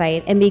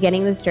insight and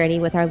beginning this journey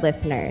with our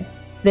listeners.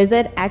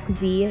 Visit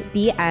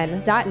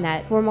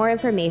xzbn.net for more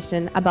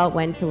information about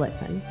when to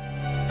listen.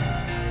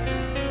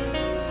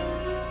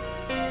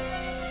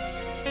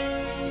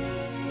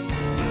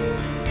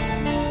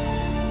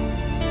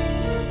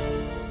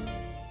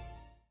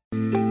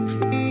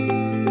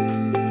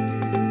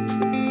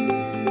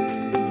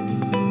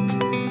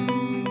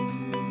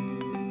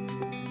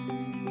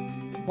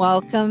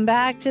 Welcome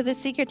back to The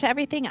Secret to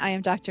Everything. I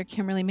am Dr.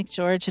 Kimberly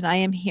McGeorge, and I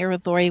am here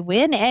with Lori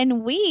Wynn,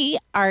 and we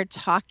are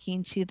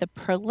talking to the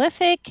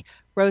prolific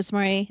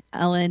Rosemary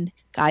Ellen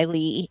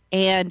Guiley,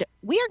 and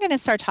we are going to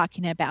start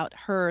talking about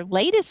her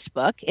latest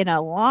book in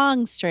a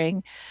long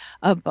string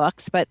of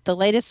books, but the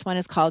latest one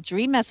is called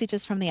Dream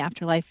Messages from the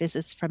Afterlife,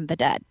 Visits from the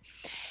Dead.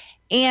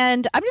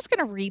 And I'm just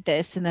going to read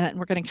this, and then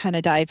we're going to kind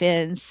of dive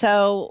in.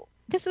 So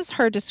this is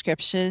her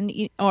description,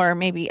 or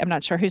maybe I'm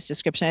not sure whose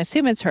description. I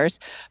assume it's hers.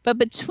 But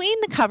between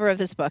the cover of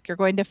this book, you're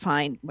going to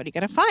find, what are you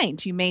going to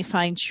find? You may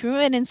find true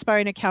and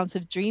inspiring accounts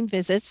of dream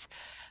visits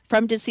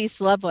from deceased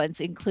loved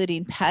ones,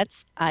 including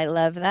pets. I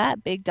love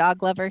that. Big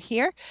dog lover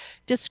here.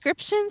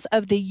 Descriptions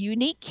of the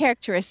unique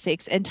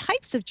characteristics and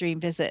types of dream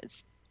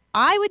visits.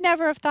 I would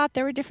never have thought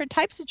there were different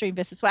types of dream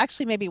visits. Well,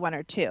 actually, maybe one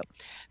or two.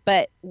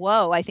 But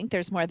whoa, I think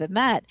there's more than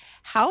that.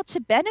 How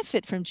to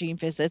benefit from dream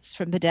visits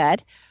from the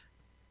dead.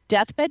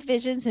 Deathbed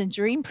visions and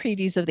dream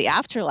previews of the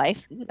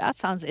afterlife. Ooh, that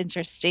sounds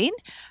interesting.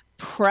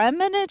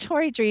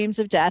 Premonitory dreams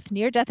of death,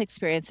 near-death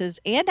experiences,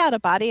 and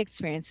out-of-body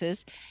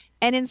experiences,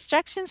 and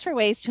instructions for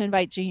ways to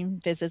invite dream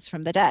visits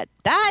from the dead.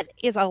 That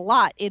is a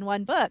lot in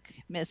one book,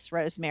 Miss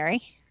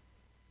Rosemary.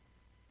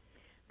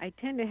 I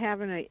tend to have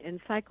an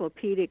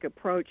encyclopedic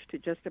approach to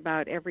just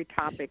about every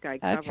topic I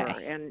cover,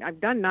 and I've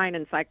done 9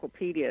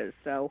 encyclopedias,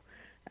 so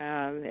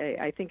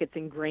I think it's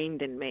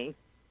ingrained in me.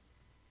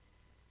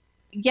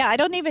 Yeah, I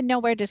don't even know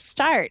where to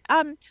start.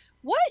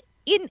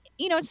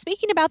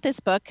 Speaking about this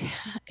book,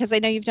 because I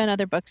know you've done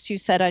other books you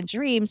said on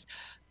dreams,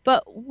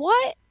 but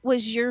what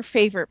was your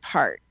favorite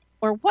part,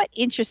 or what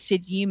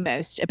interested you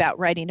most about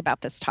writing about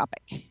this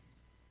topic?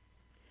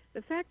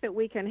 The fact that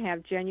we can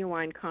have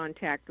genuine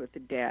contact with the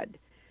dead.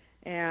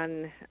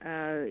 And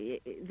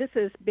this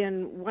has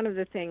been one of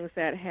the things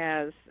that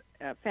has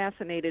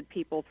fascinated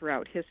people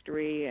throughout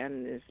history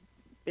and has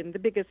been the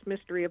biggest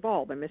mystery of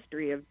all, the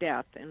mystery of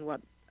death and what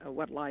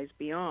lies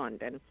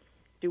beyond, and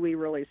do we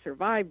really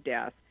survive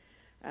death?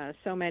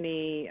 So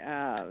many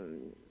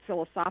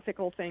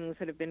philosophical things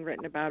that have been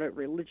written about it,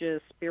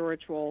 religious,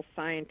 spiritual,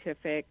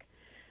 scientific,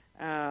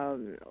 a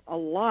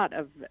lot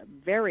of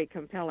very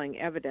compelling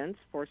evidence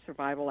for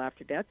survival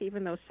after death,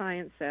 even though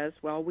science says,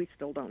 well, we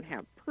still don't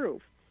have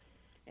proof.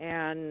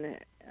 And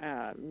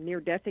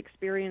near-death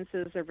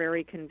experiences are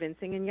very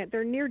convincing, and yet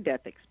they're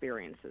near-death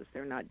experiences.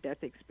 They're not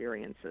death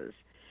experiences.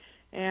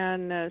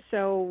 And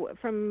so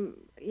from,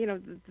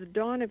 the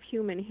dawn of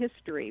human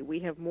history, we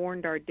have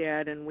mourned our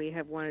dead, and we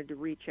have wanted to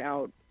reach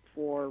out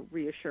for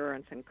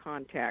reassurance and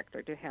contact,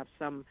 or to have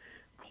some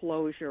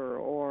closure,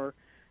 or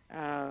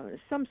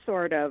some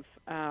sort of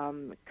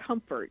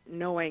comfort,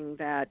 knowing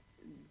that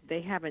they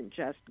haven't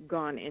just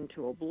gone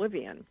into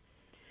oblivion.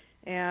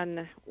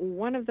 And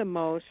one of the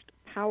most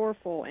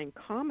powerful and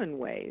common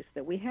ways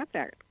that we have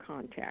that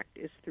contact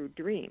is through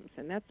dreams,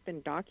 and that's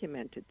been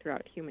documented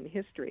throughout human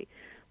history.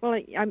 Well,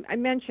 I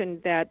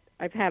mentioned that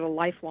I've had a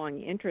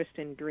lifelong interest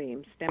in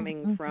dreams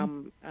stemming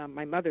from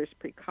my mother's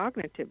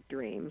precognitive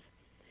dreams.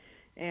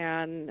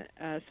 And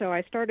so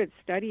I started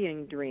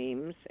studying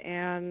dreams,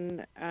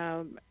 and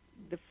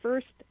the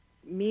first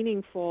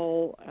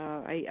meaningful,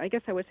 I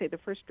guess I would say the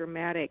first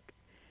dramatic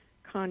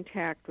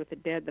contact with the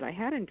dead that I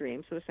had in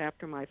dreams was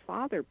after my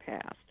father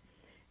passed.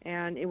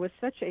 And it was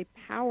such a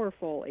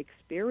powerful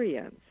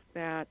experience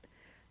that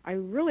I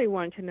really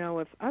wanted to know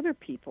if other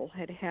people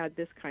had had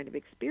this kind of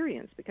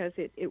experience, because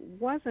it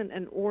wasn't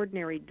an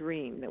ordinary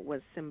dream that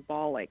was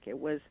symbolic. It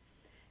was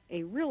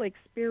a real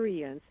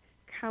experience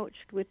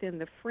couched within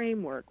the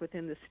framework,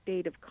 within the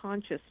state of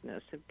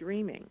consciousness of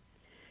dreaming.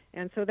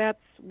 And so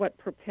that's what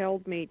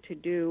propelled me to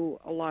do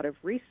a lot of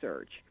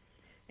research.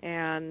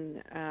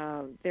 And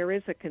there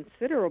is a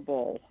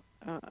considerable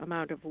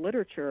amount of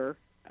literature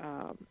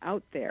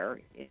out there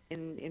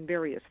in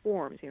various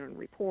forms, in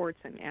reports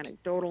and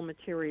anecdotal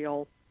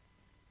material,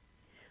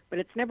 but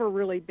it's never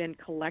really been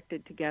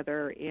collected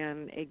together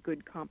in a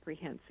good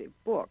comprehensive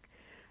book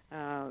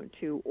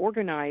to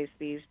organize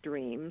these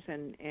dreams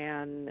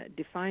and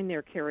define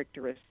their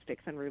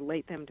characteristics and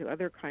relate them to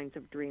other kinds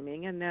of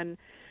dreaming, and then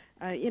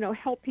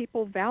help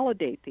people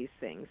validate these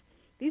things.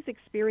 These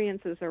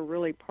experiences are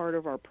really part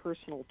of our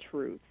personal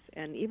truths,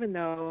 and even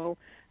though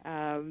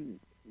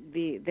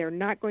they're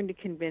not going to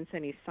convince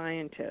any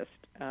scientist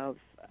of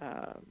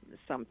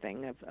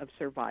something, of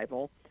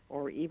survival,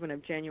 or even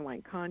of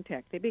genuine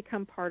contact, they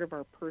become part of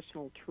our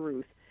personal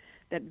truth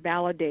that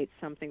validates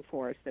something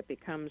for us, that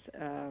becomes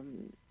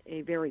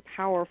a very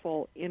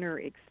powerful inner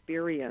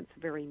experience,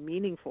 very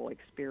meaningful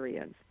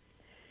experience.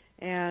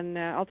 And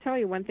I'll tell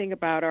you one thing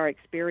about our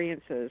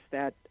experiences,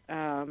 that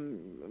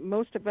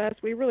most of us,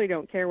 we really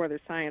don't care whether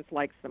science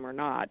likes them or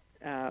not,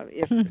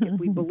 if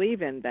we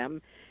believe in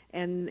them,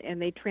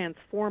 and they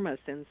transform us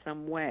in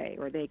some way,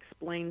 or they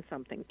explain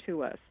something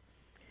to us.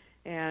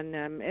 And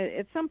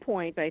at some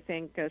point, I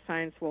think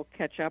science will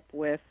catch up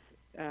with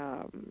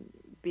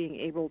being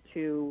able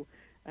to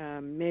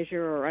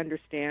measure or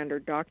understand or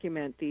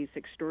document these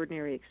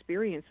extraordinary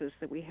experiences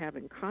that we have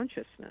in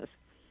consciousness.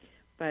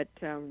 But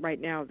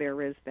right now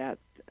there is that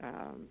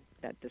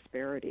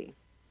disparity.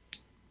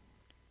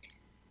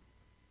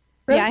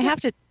 Yeah, I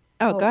have to.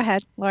 Oh, go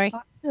ahead, Lori. I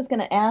was just going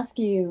to ask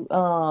you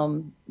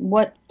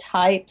what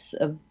types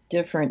of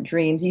different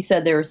dreams. You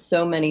said there are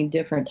so many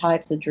different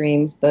types of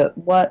dreams, but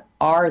what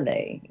are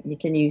they?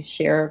 Can you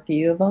share a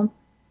few of them?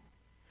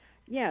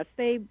 Yes,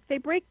 they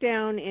break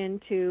down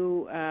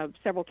into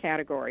several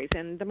categories,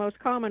 and the most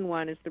common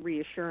one is the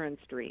reassurance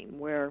dream,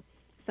 where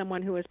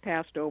someone who has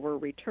passed over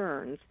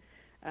returns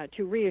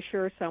to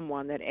reassure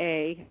someone that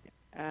A,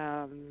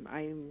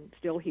 I'm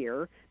still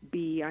here,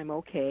 B, I'm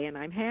okay and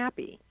I'm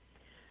happy,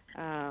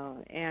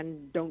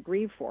 and don't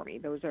grieve for me.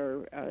 Those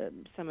are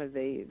some of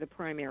the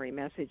primary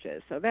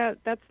messages. So that's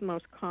the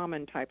most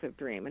common type of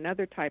dream.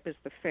 Another type is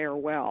the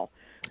farewell,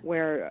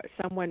 where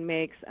someone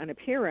makes an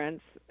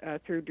appearance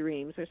through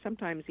dreams, or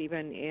sometimes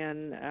even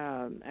in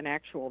an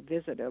actual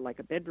visit, like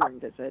a bedroom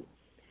visit,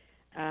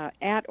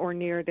 at or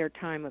near their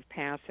time of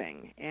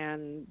passing.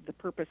 And the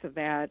purpose of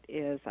that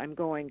is, I'm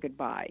going,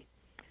 goodbye.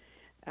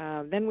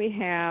 Then we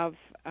have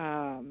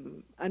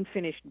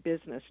unfinished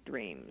business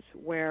dreams,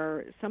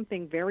 where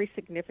something very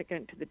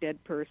significant to the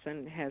dead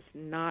person has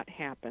not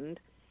happened,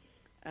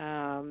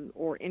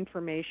 or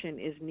information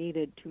is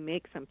needed to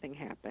make something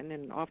happen,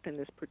 and often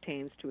this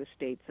pertains to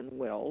estates and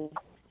wills.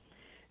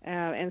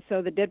 And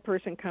so the dead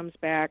person comes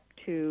back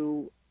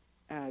to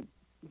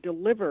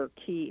deliver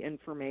key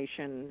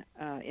information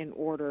in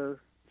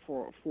order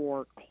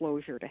for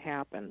closure to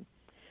happen.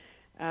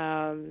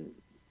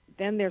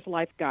 Then there's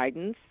life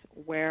guidance,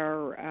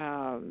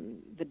 where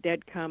the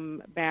dead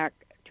come back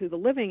to the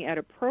living at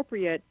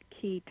appropriate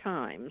key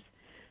times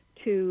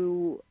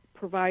to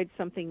provide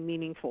something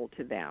meaningful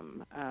to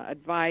them,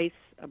 advice,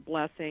 a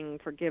blessing,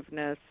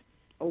 forgiveness,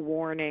 a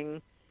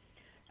warning,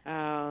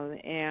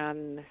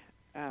 and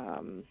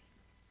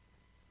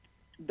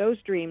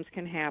those dreams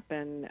can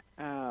happen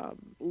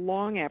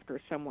long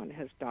after someone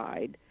has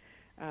died,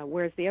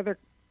 whereas the other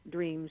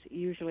dreams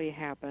usually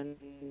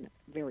happen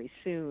very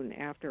soon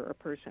after a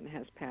person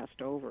has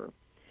passed over.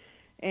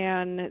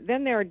 And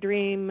then there are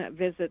dream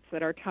visits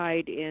that are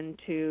tied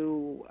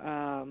into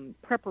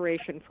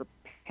preparation for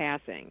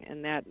passing,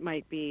 and that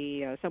might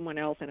be someone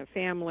else in a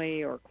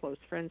family or close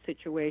friend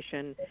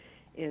situation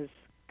is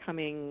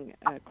coming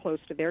close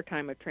to their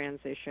time of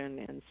transition,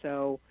 and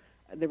so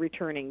the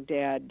returning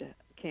dead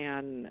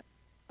can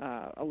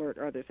alert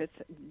others. It's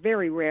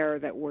very rare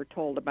that we're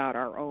told about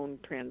our own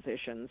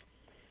transitions.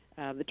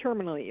 The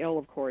terminally ill,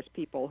 of course,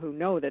 people who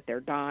know that they're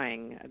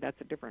dying, that's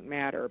a different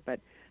matter, but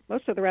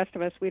most of the rest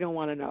of us, we don't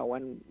want to know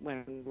when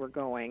we're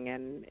going,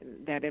 and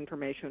that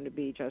information to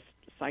be just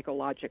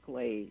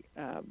psychologically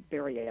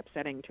very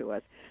upsetting to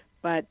us.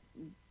 But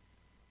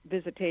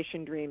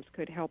visitation dreams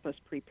could help us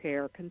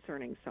prepare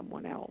concerning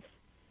someone else.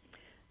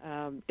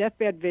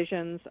 Deathbed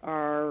visions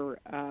are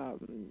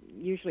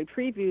usually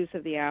previews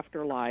of the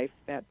afterlife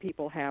that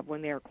people have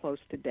when they are close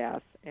to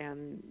death,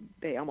 and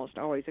they almost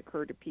always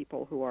occur to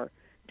people who are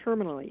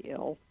terminally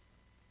ill.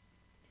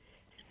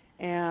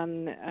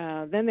 And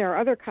then there are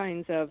other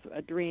kinds of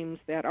dreams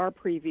that are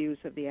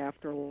previews of the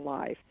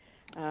afterlife.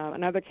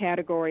 Another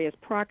category is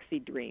proxy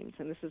dreams,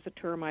 and this is a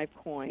term I've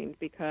coined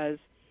because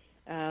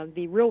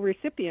the real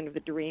recipient of the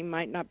dream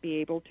might not be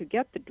able to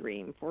get the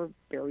dream for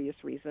various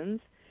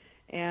reasons.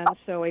 And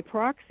so a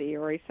proxy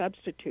or a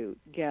substitute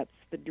gets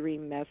the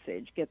dream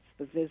message, gets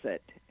the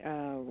visit,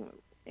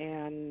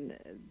 and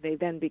they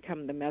then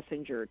become the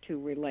messenger to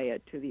relay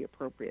it to the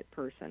appropriate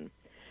person.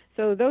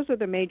 So those are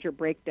the major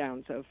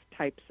breakdowns of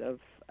types of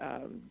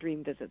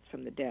dream visits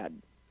from the dead.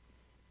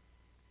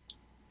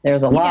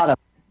 There's a lot of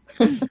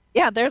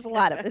Yeah, there's a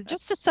lot of it.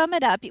 Just to sum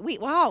it up,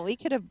 we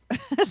could have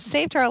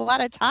saved her a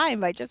lot of time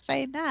by just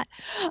saying that.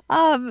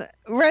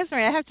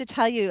 Rosemary, I have to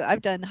tell you,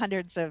 I've done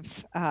hundreds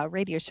of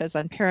radio shows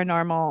on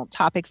paranormal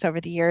topics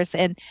over the years,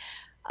 and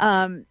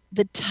one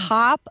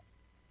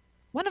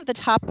of the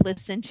top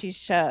listened to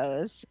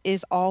shows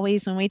is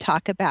always when we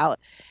talk about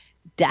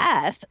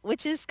death,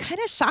 which is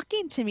kind of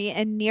shocking to me,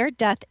 and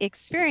near-death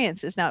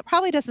experiences. Now, it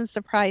probably doesn't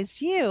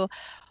surprise you.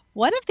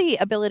 One of the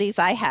abilities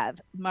I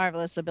have,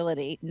 marvelous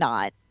ability,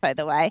 not, by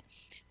the way,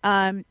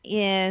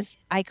 is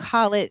I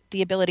call it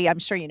the ability, I'm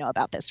sure you know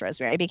about this,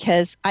 Rosemary,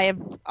 because I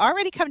have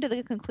already come to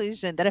the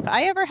conclusion that if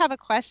I ever have a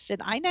question,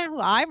 I know who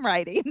I'm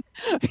writing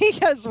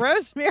because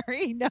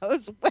Rosemary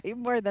knows way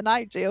more than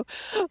I do.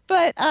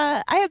 But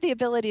I have the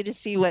ability to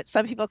see what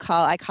some people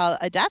I call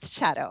a death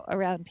shadow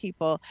around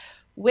people,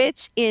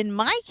 which in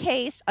my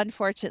case,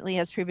 unfortunately,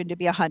 has proven to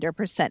be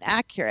 100%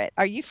 accurate.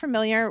 Are you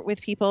familiar with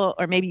people,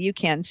 or maybe you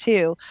can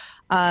too?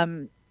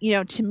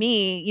 To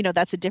me,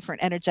 that's a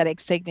different energetic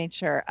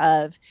signature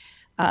of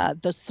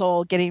the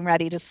soul getting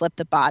ready to slip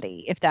the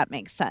body, if that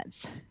makes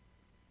sense.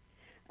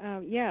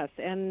 Yes,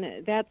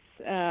 and that's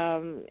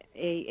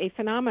a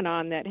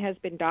phenomenon that has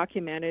been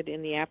documented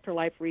in the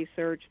afterlife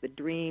research, the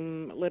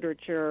dream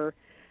literature,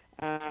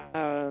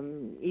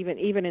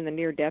 even in the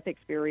near-death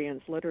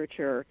experience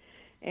literature.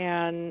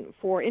 And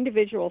for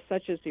individuals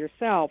such as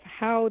yourself,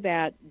 how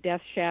that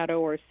death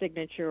shadow or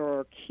signature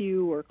or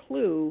cue or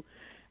clue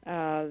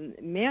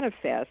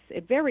manifests,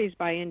 it varies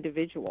by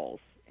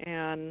individuals.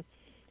 And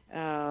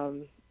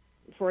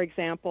for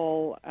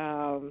example,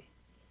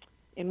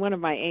 in one of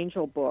my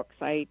angel books,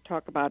 I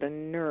talk about a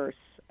nurse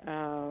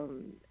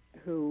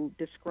who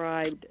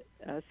described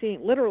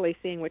literally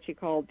seeing what she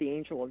called the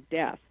angel of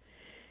death.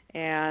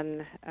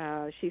 And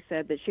she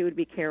said that she would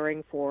be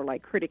caring for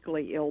like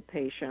critically ill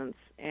patients,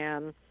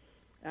 and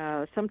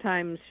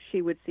sometimes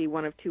she would see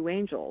one of two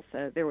angels.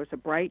 There was a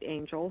bright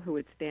angel who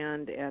would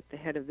stand at the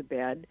head of the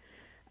bed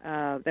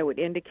that would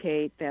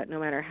indicate that no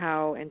matter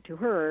how, and to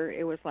her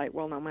it was like,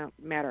 well, no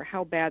matter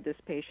how bad this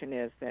patient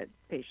is, that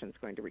patient's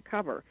going to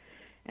recover.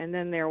 And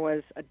then there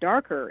was a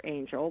darker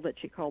angel that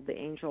she called the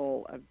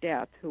angel of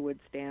death, who would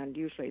stand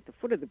usually at the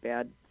foot of the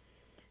bed.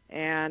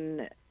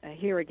 And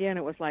here again,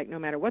 it was like no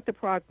matter what the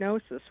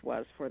prognosis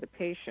was for the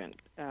patient,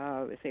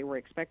 if they were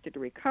expected to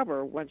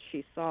recover, once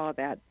she saw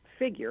that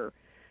figure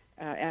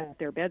at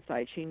their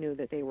bedside, she knew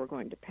that they were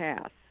going to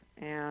pass.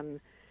 And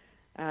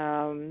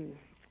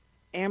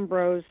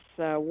Ambrose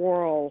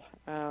Worrell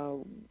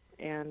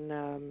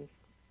and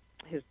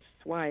his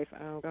wife,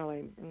 oh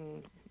golly,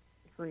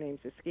 her name's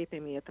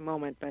escaping me at the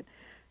moment, but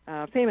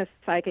famous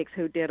psychics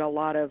who did a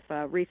lot of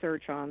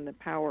research on the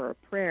power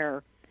of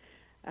prayer.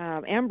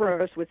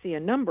 Ambrose would see a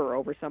number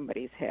over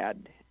somebody's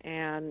head,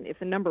 and if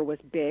the number was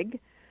big,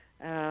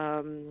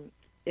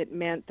 it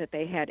meant that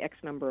they had X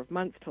number of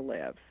months to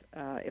live.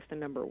 If the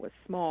number was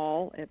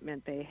small, it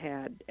meant they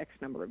had X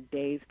number of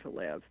days to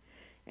live.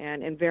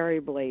 And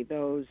invariably,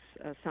 those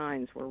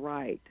signs were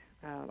right.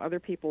 Other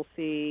people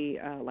see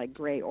like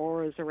gray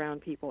auras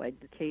around people.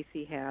 Edgar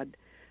Casey had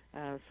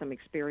some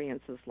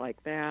experiences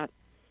like that.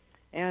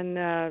 And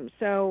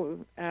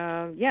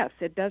yes,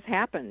 it does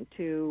happen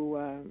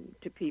to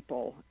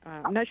people.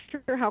 I'm not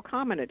sure how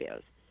common it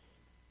is.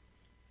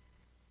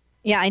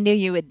 Yeah, I knew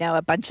you would know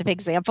a bunch of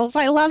examples.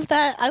 I love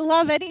that. I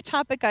love any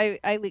topic. I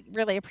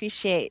really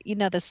appreciate,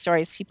 the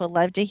stories. People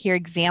love to hear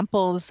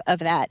examples of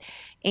that.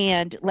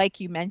 And like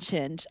you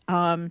mentioned,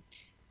 I'm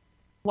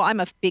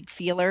a big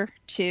feeler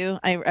too.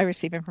 I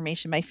receive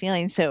information by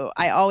feeling. So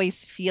I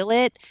always feel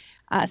it.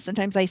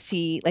 Sometimes I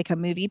see like a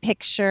movie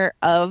picture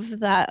of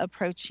that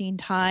approaching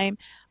time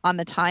on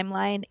the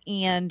timeline.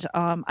 And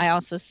I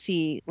also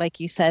see, like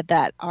you said,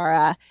 that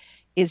aura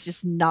is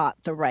just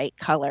not the right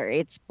color.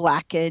 It's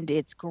blackened,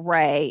 it's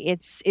gray.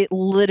 It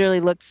literally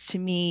looks to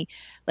me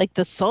like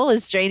the soul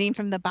is draining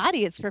from the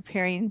body. It's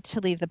preparing to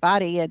leave the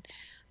body.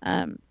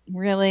 And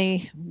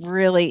really,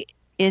 really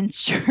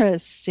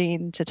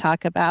interesting to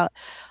talk about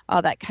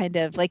all that kind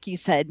of, like you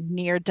said,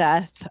 near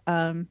death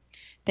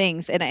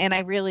things. And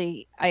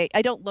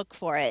I don't look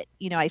for it.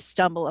 I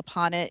stumble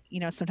upon it,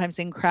 sometimes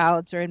in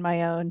crowds or in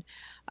my own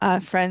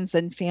friends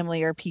and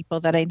family or people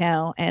that I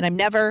know. And I'm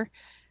never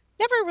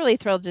really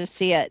thrilled to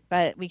see it,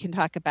 but we can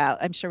talk about,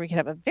 I'm sure we could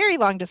have a very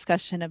long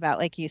discussion about,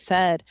 like you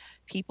said,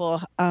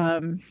 people.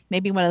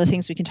 Maybe one of the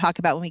things we can talk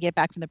about when we get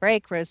back from the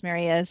break,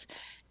 Rosemary, is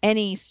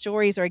any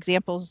stories or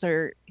examples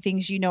or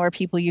things or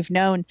people you've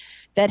known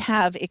that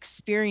have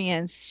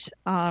experienced,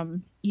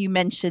 you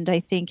mentioned,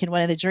 I think, in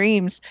one of the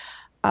dreams,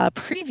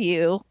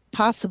 preview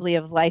possibly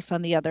of life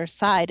on the other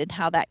side and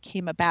how that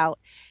came about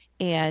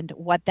and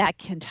what that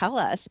can tell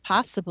us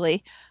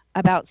possibly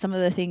about some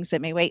of the things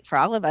that may wait for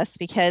all of us.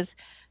 Because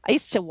I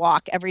used to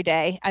walk every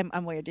day.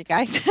 I'm weird, you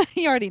guys.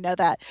 You already know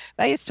that.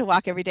 But I used to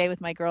walk every day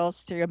with my girls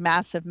through a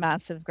massive,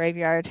 massive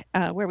graveyard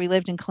where we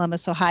lived in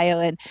Columbus, Ohio.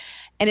 And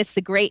it's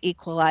the great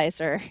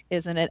equalizer,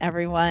 isn't it,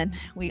 everyone?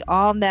 We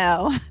all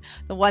know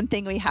the one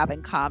thing we have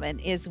in common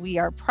is we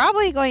are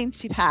probably going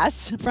to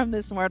pass from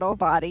this mortal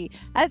body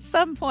at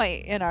some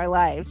point in our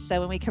lives.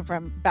 So when we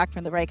come back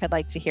from the break, I'd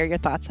like to hear your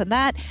thoughts on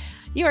that.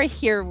 You are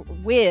here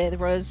with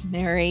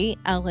Rosemary,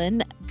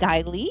 Ellen,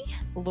 Guiley,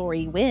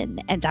 Lori Wynn,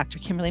 and Dr.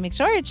 Kimberly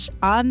McGeorge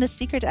on The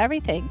Secret to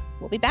Everything.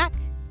 We'll be back.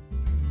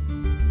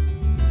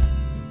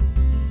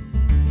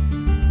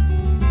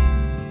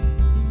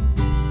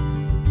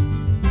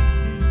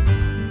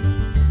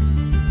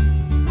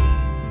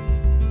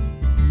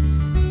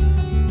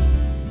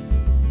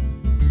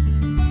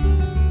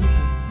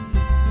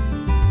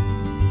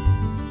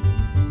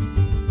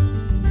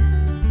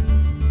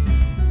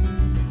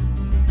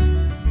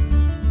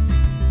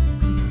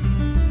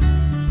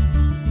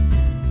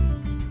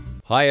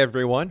 Hi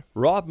everyone,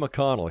 Rob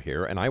McConnell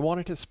here, and I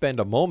wanted to spend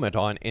a moment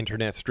on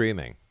internet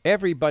streaming.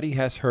 Everybody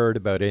has heard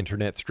about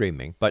internet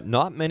streaming, but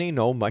not many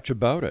know much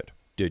about it.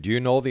 Did you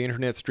know the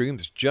internet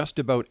streams just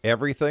about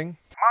everything?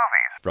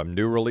 Movies. From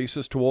new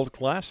releases to old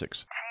classics.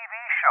 TV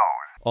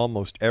shows.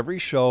 Almost every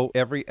show,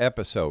 every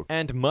episode,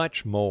 and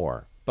much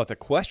more. But the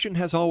question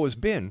has always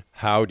been,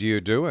 how do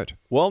you do it?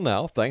 Well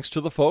now, thanks to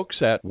the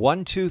folks at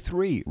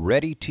 123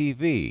 Ready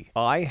TV,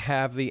 I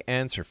have the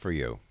answer for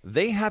you.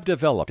 They have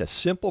developed a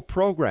simple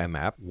program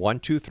app,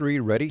 123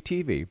 Ready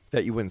TV,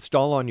 that you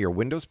install on your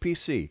Windows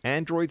PC,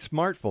 Android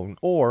smartphone,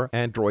 or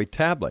Android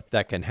tablet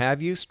that can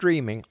have you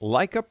streaming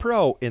like a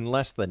pro in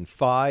less than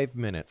 5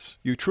 minutes.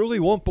 You truly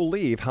won't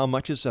believe how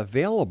much is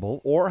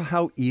available or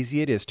how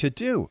easy it is to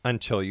do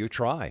until you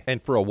try.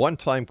 And for a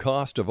one-time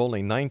cost of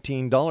only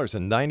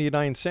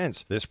 $19.99,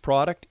 this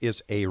product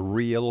is a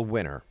real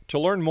winner. To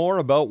learn more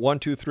about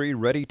 123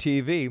 Ready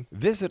TV,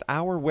 visit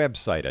our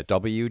website at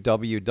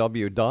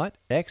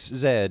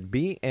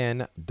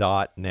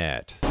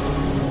www.xzbn.net.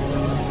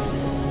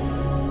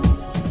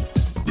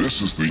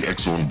 This is the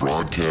X-Zone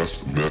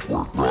Broadcast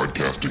Network,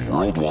 broadcasting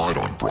worldwide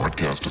on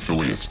broadcast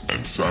affiliates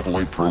and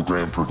satellite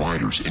program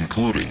providers,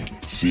 including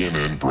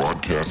CNN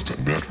Broadcast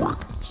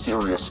Network,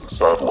 Sirius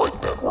Satellite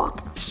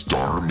Network,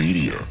 Star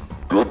Media,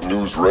 Good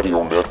News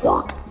Radio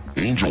Network,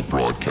 Angel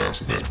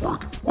Broadcast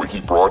Network, Wiki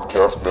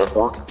Broadcast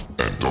Network,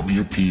 and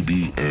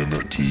WPBN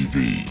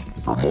TV.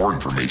 For more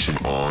information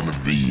on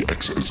the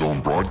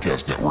X-Zone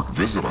Broadcast Network,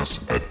 visit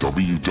us at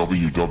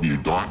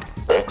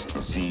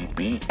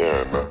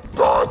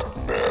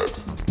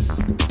www.xzbn.net.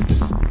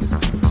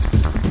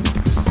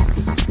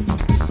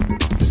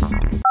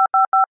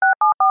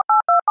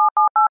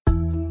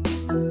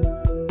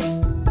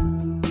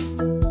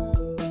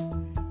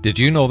 Did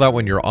you know that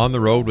when you're on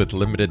the road with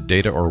limited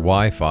data or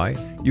Wi-Fi,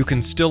 you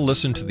can still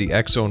listen to the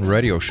X-Zone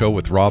Radio Show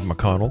with Rob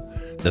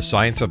McConnell, The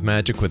Science of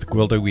Magic with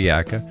Guiley,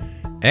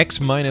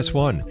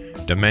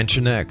 X-1,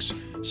 Dimension X,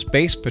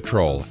 Space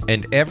Patrol,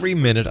 and every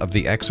minute of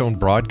the X-Zone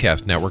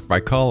Broadcast Network by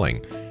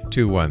calling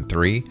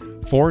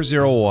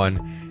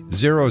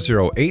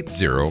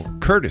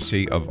 213-401-0080,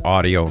 courtesy of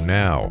Audio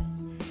Now.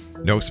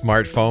 No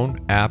smartphone,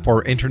 app,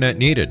 or internet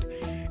needed.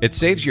 It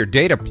saves your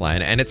data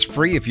plan and it's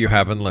free if you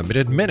have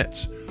unlimited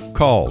minutes.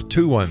 Call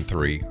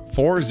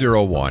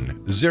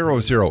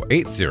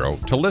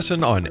 213-401-0080 to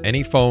listen on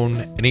any phone,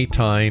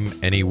 anytime,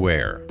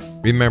 anywhere.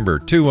 Remember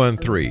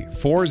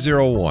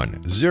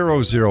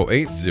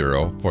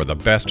 213-401-0080 for the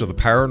best of the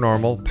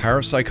paranormal,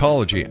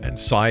 parapsychology, and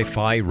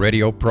sci-fi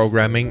radio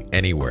programming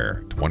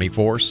anywhere,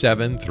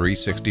 24/7,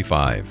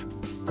 365.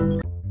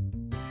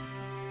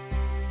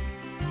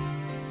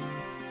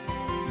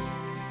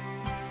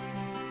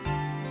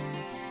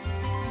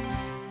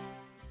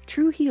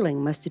 True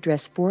healing must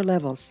address 4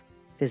 levels: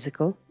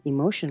 physical,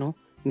 emotional,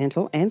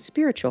 mental, and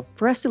spiritual,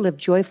 for us to live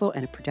joyful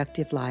and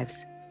productive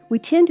lives. We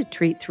tend to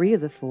treat 3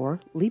 of the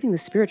 4, leaving the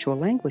spiritual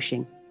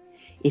languishing.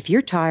 If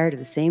you're tired of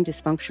the same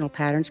dysfunctional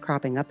patterns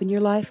cropping up in your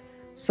life,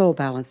 Soul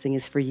Balancing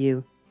is for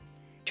you.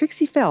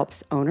 Trixie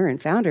Phelps, owner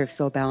and founder of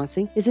Soul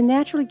Balancing, is a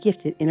naturally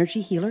gifted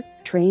energy healer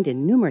trained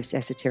in numerous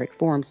esoteric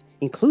forms,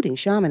 including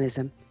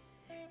shamanism.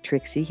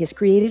 Trixie has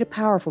created a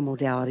powerful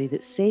modality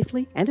that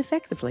safely and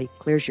effectively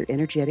clears your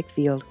energetic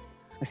field.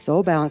 A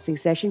soul balancing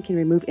session can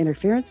remove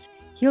interference,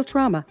 heal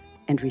trauma,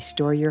 and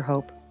restore your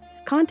hope.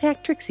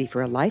 Contact Trixie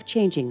for a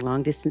life-changing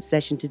long-distance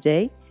session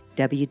today,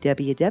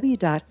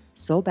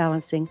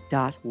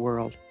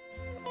 www.soulbalancing.world.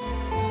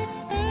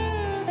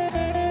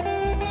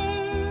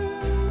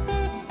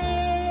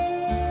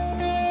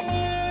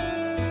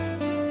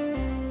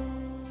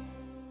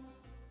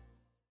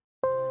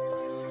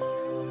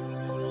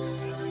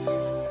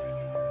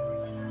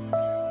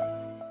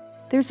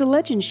 There's a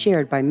legend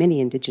shared by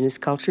many indigenous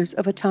cultures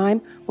of a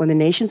time when the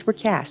nations were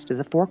cast to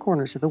the 4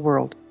 corners of the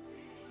world.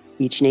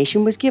 Each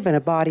nation was given a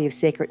body of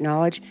sacred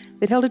knowledge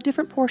that held a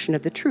different portion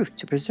of the truth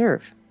to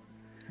preserve.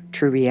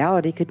 True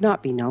reality could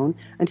not be known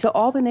until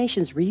all the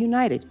nations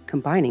reunited,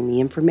 combining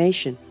the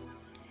information.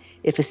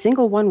 If a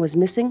single one was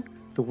missing,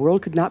 the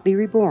world could not be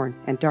reborn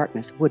and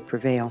darkness would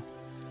prevail.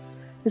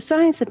 The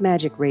Science of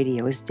Magic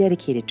Radio is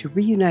dedicated to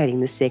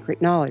reuniting the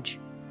sacred knowledge.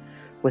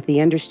 With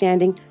the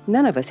understanding,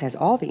 none of us has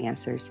all the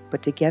answers,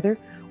 but together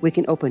we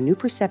can open new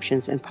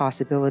perceptions and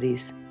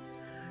possibilities.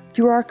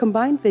 Through our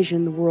combined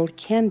vision, the world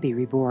can be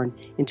reborn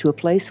into a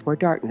place where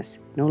darkness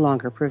no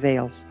longer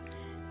prevails.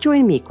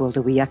 Join me,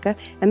 Guiley,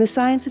 and the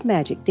Science of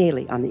Magic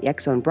daily on the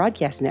X-Zone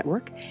Broadcast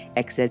Network,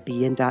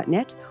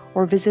 xzbn.net,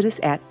 or visit us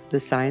at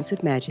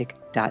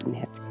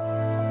thescienceofmagic.net.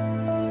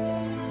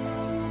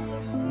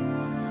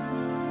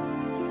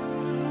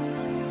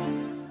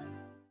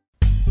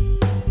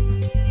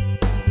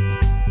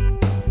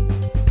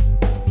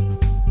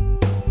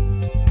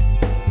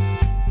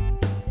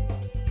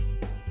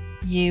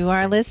 You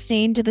are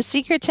listening to The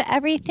Secret to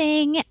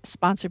Everything,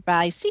 sponsored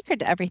by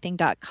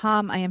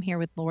secrettoeverything.com. I am here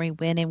with Lori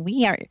Wynn, and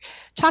we are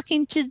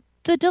talking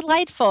So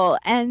delightful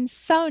and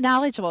so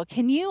knowledgeable.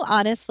 Can you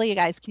honestly, you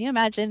guys, can you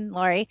imagine,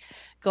 Lori,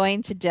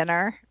 going to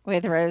dinner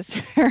with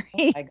Rosemary?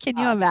 My Can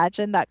you gosh,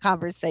 imagine that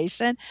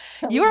conversation?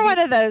 that You would are be one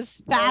of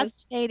those yes.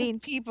 fascinating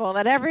people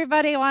that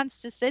everybody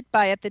wants to sit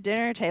by at the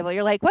dinner table.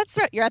 You're like,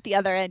 you're at the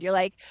other end. You're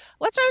like,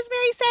 what's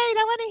Rosemary saying?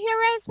 I want to hear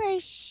Rosemary.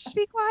 Shh,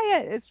 be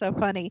quiet. It's so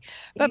funny.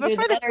 But Either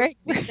before the that or break,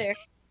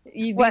 you'd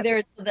be what?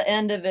 there till the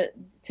end of it,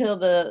 till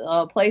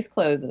the place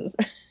closes.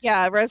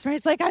 Yeah,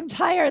 Rosemary's like, I'm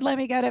tired. Let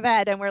me go to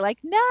bed. And we're like,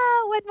 no,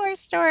 one more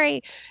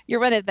story.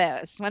 You're one of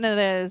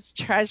those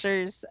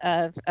treasures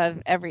of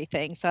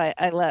everything. So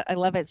I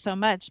love it so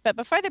much. But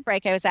before the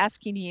break, I was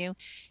asking you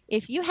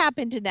if you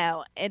happen to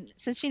know, and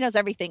since she knows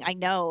everything, I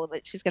know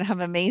that she's going to have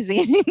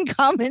amazing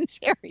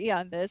commentary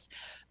on this.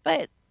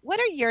 But what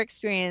are your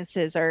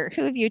experiences, or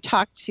who have you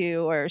talked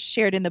to or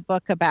shared in the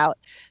book about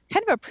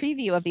kind of a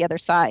preview of the other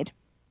side?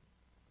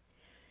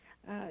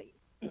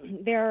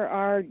 There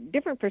are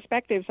different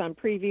perspectives on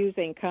previews.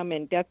 They come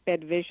in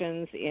deathbed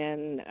visions,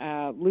 in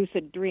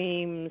lucid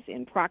dreams,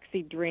 in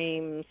proxy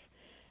dreams,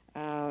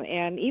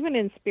 and even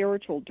in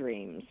spiritual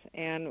dreams.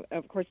 And,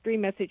 of course,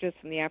 dream messages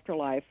from the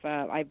afterlife.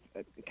 I've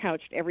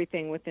couched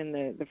everything within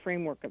the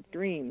framework of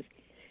dreams.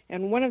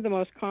 And one of the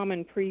most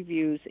common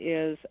previews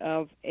is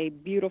of a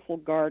beautiful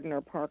garden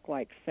or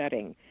park-like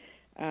setting.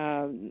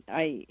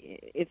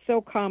 It's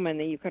so common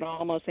that you could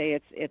almost say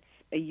it's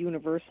a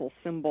universal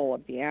symbol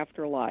of the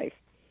afterlife.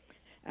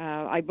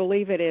 I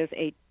believe it is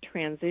a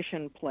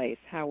transition place,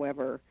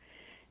 however,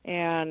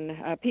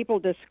 and people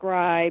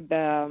describe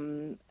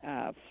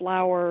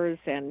flowers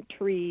and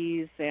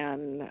trees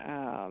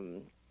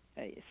and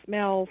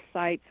smells,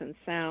 sights, and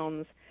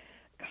sounds,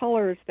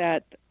 colors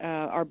that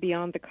are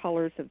beyond the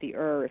colors of the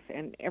earth,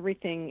 and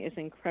everything is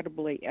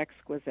incredibly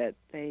exquisite.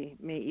 They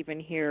may even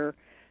hear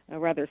a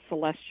rather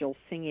celestial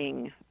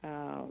singing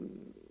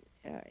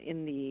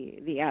in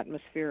the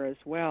atmosphere as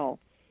well.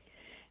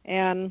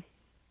 And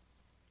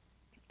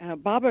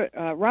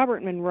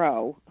Robert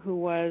Monroe, who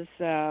was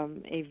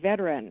a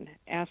veteran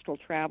astral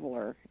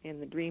traveler in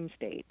the dream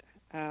state,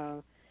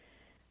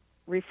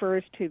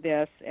 refers to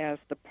this as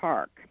the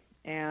park.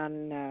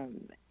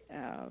 And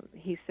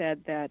he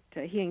said that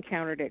he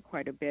encountered it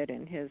quite a bit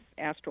in his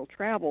astral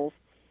travels,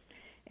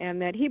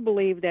 and that he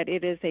believed that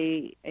it is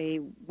a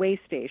way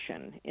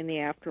station in the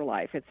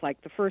afterlife. It's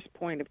like the first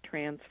point of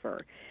transfer.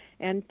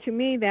 And to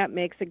me, that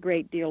makes a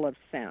great deal of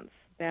sense,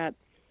 that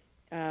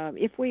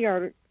if we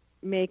are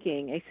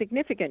making a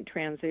significant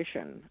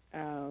transition,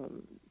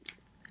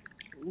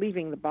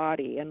 leaving the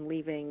body and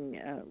leaving,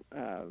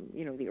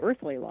 the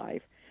earthly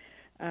life,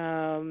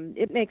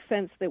 it makes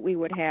sense that we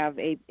would have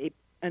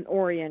an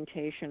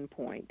orientation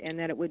point, and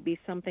that it would be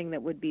something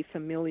that would be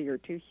familiar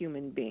to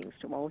human beings,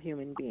 to all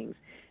human beings,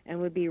 and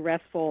would be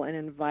restful and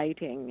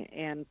inviting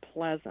and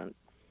pleasant.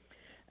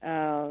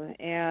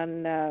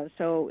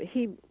 So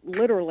he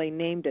literally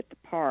named it the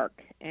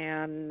park,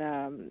 and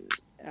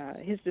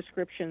his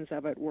descriptions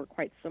of it were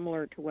quite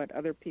similar to what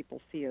other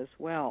people see as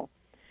well.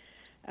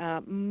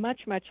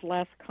 Much, much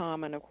less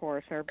common, of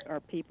course, are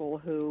people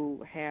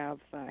who have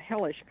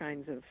hellish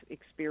kinds of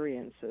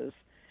experiences.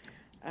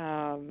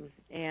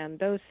 And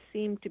those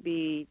seem to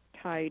be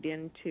tied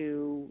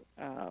into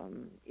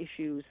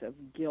issues of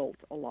guilt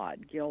a lot,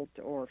 guilt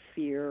or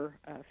fear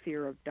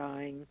of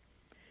dying.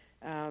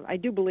 I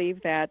do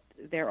believe that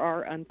there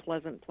are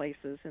unpleasant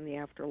places in the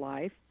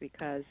afterlife,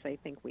 because I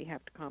think we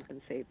have to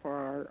compensate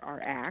for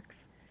our acts,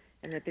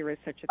 and that there is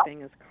such a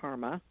thing as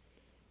karma.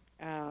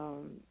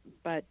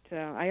 But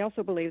I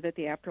also believe that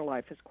the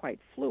afterlife is quite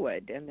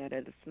fluid, and that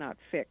it's not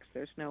fixed.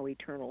 There's no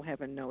eternal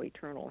heaven, no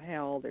eternal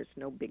hell. There's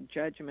no big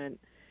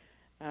judgment.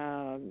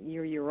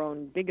 You're your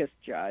own biggest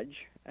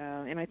judge.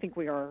 And I think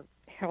we are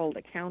held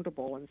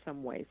accountable in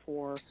some way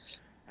for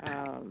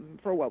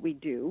what we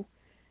do,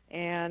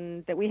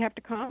 and that we have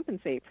to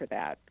compensate for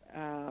that.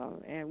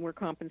 And we're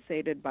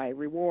compensated by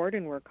reward,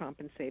 and we're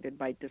compensated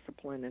by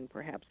discipline, and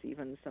perhaps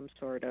even some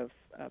sort of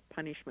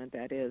punishment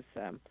that is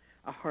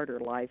a harder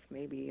life,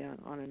 maybe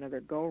on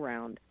another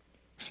go-round.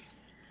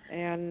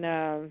 And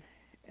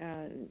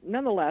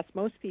nonetheless,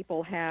 most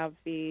people have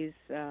these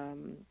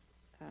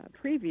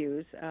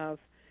previews of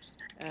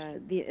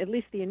at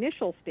least the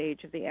initial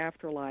stage of the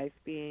afterlife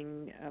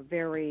being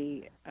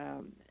very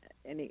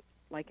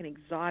like an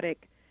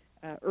exotic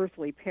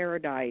earthly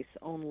paradise,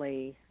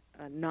 only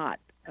not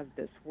of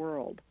this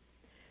world.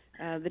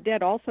 The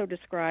dead also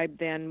described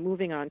then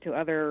moving on to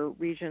other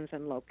regions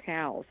and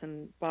locales,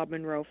 and Bob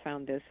Monroe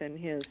found this in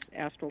his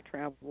astral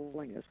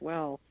traveling as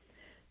well,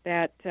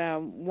 that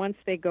once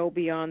they go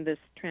beyond this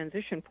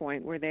transition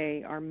point where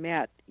they are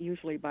met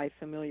usually by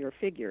familiar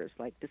figures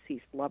like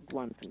deceased loved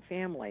ones and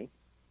family,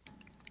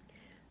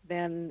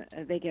 then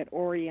they get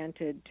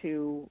oriented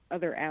to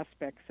other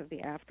aspects of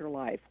the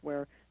afterlife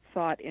where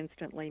thought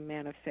instantly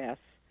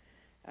manifests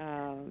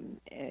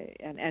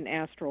an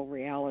astral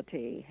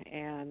reality,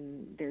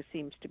 and there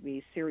seems to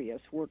be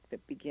serious work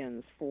that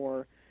begins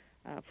for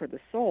the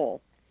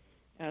soul.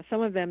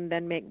 Some of them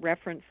then make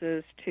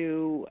references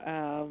to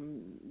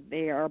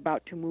they are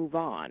about to move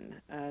on.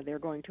 They're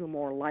going to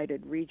more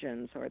lighted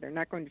regions, or they're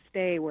not going to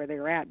stay where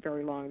they're at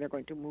very long. They're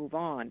going to move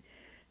on,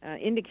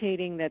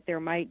 indicating that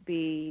there might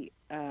be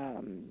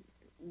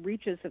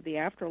reaches of the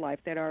afterlife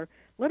that are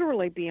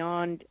literally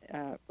beyond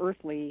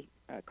earthly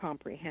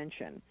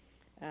comprehension,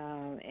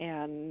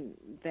 and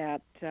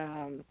that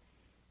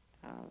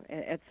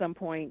at some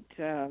point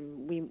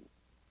we,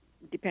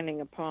 depending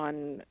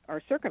upon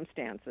our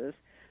circumstances,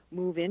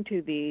 move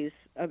into these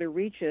other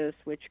reaches,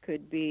 which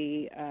could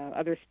be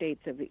other states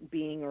of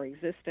being or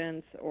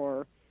existence,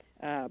 or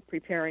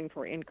preparing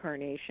for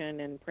incarnation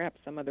in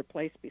perhaps some other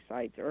place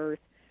besides Earth,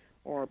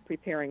 or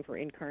preparing for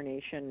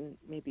incarnation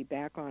maybe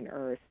back on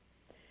Earth.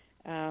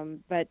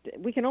 But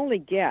we can only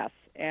guess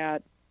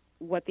at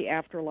what the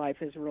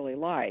afterlife is really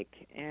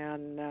like,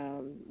 and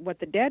what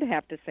the dead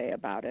have to say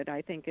about it,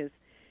 I think, is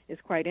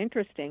quite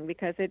interesting,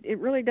 because it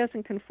really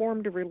doesn't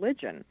conform to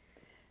religion.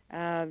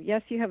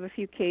 Yes, you have a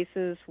few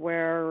cases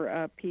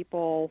where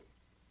people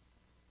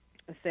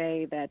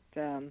say that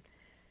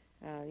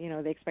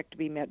they expect to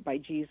be met by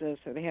Jesus,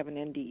 or they have an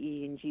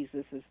NDE and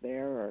Jesus is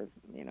there, or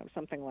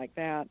something like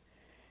that.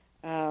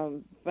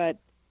 But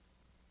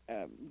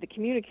the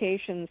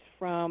communications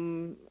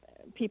from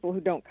people who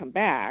don't come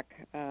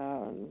back,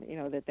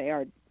 that they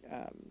are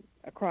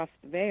across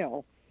the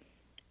veil,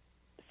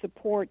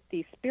 support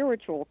the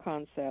spiritual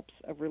concepts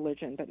of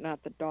religion, but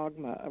not the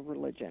dogma of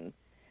religion.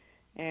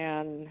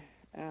 And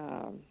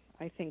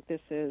I think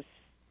this is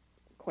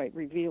quite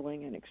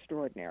revealing and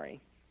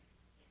extraordinary.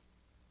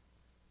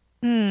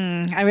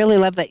 I really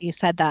love that you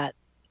said that,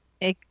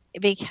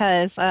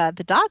 because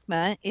the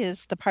dogma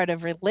is the part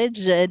of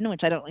religion,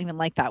 which I don't even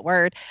like that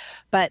word,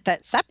 but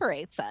that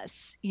separates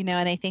us, and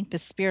I think the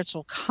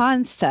spiritual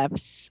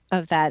concepts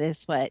of that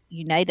is what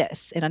unite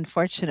us. And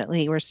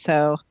unfortunately, we're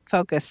so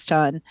focused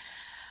on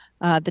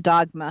the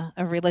dogma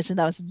of religion.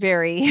 That was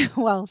very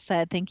well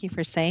said. Thank you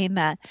for saying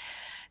that.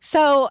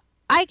 So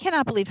I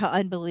cannot believe how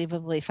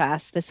unbelievably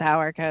fast this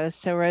hour goes.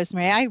 So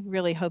Rosemary, I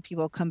really hope you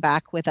will come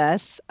back with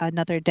us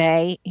another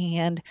day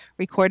and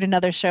record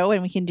another show,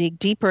 and we can dig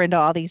deeper into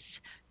all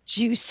these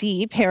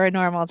juicy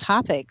paranormal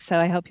topics. So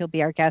I hope you'll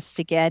be our guest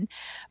again.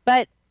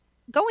 But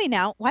going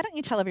out, why don't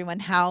you tell everyone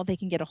how they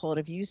can get a hold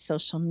of you,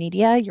 social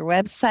media, your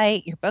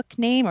website, your book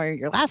name, or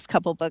your last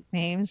couple book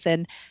names,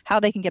 and how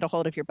they can get a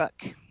hold of your book?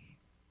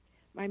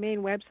 My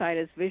main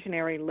website is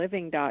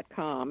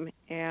visionaryliving.com,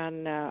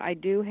 and I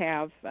do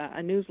have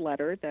a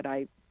newsletter that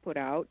I put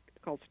out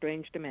called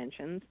Strange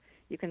Dimensions.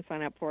 You can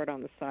sign up for it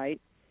on the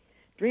site.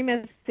 Dream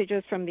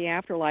Messages from the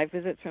Afterlife,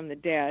 Visits from the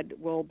Dead,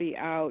 will be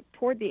out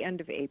toward the end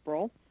of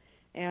April,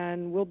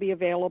 and will be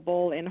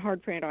available in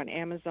hard print on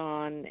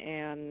Amazon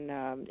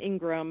and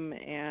Ingram,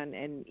 and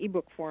an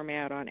ebook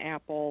format on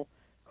Apple,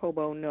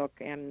 Kobo, Nook,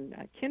 and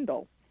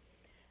Kindle.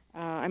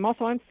 I'm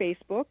also on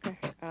Facebook.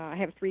 I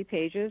have 3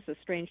 pages: a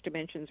Strange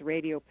Dimensions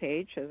radio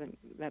page,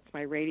 that's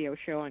my radio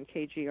show on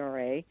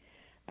KGRA.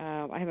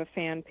 I have a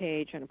fan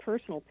page and a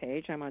personal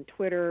page. I'm on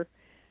Twitter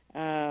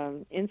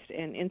and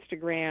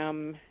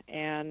Instagram,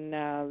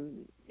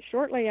 and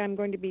shortly I'm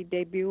going to be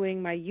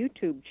debuting my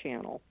YouTube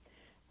channel.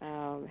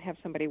 Have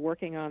somebody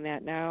working on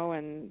that now,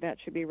 and that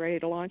should be ready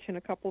to launch in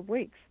a couple of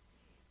weeks.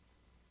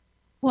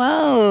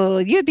 Whoa,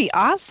 you'd be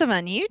awesome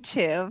on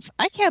YouTube.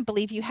 I can't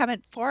believe you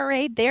haven't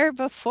forayed there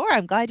before.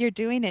 I'm glad you're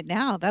doing it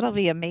now. That'll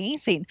be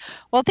amazing.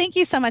 Well, thank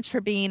you so much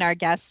for being our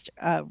guest,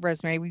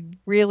 Rosemary. We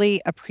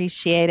really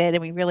appreciate it,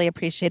 and we really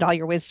appreciate all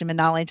your wisdom and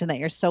knowledge, and that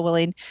you're so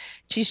willing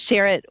to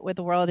share it with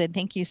the world. And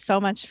thank you so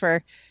much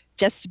for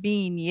just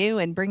being you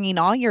and bringing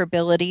all your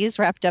abilities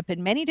wrapped up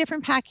in many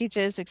different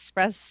packages,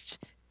 expressed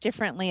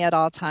differently at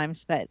all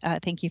times. But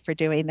thank you for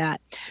doing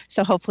that.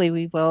 So hopefully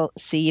we will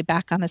see you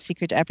back on The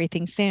Secret to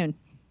Everything soon.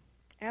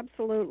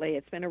 Absolutely.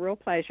 It's been a real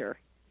pleasure.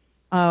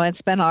 Oh,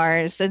 it's been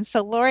ours. And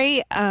so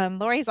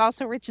Lori's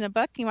also written a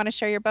book. You want to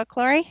share your book,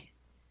 Lori?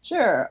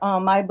 Sure.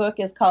 My book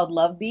is called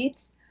Love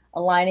Beats,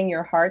 Aligning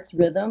Your Heart's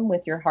Rhythm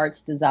with Your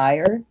Heart's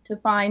Desire to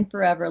Find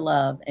Forever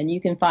Love. And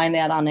you can find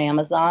that on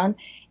Amazon,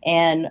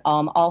 and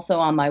also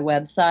on my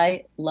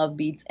website,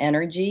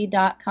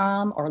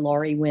 lovebeatsenergy.com or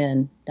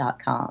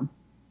loriwynn.com.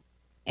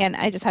 And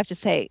I just have to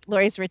say,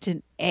 Lori's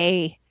written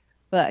a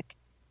book.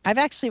 I've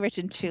actually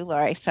written 2,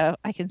 Lori, so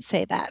I can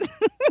say that.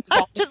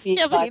 I'm just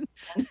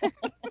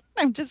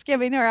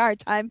giving her a hard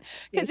time,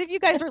 because if you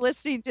guys were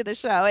listening to the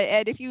show,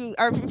 and if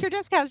you're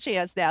just catching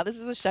us now, this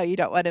is a show you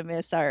don't want to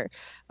miss. Our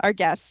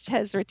guest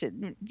has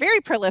written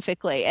very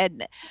prolifically,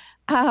 and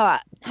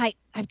I've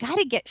got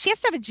to she has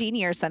to have a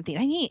genie or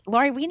something.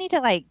 Lori, we need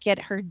to get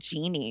her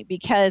genie,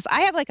 because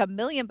I have a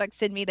million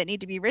books in me that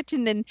need to be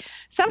written. And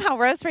somehow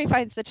Rosemary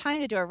finds the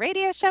time to do a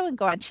radio show and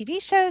go on TV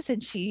shows.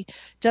 And she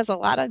does a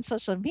lot on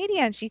social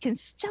media, and she can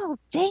still,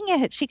 dang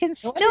it, she can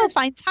still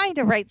find time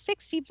to write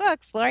 60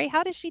 books. Lori,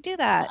 how does she do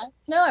that?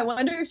 No, I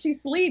wonder if she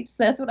sleeps.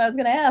 That's what I was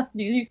going to ask.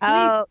 Do you sleep?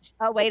 Oh,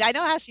 wait, I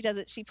know how she does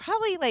it. She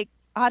probably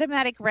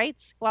automatic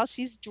writes while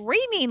she's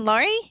dreaming,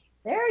 Lori.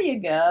 There you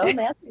go.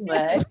 That's the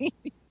way.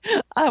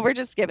 We're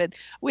just kidding.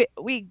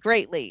 We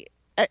greatly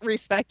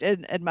respect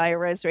and admire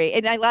Rosemary.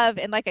 And I love,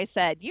 and like I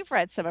said, you've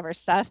read some of her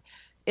stuff.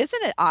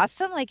 Isn't it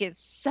awesome? Like,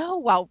 it's so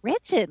well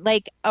written.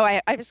 Like,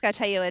 I just got to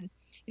tell you, and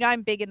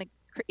I'm big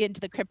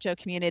into the crypto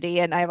community,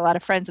 and I have a lot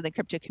of friends in the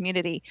crypto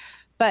community.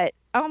 But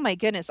oh my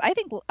goodness, I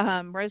think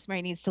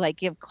Rosemary needs to like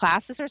give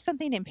classes or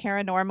something in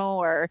paranormal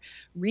or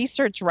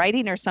research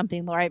writing or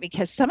something, Lori,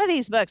 because some of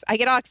these books, I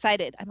get all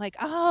excited. I'm like,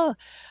 oh,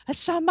 a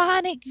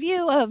shamanic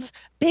view of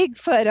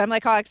Bigfoot. I'm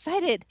like all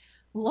excited.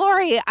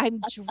 Lori,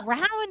 I'm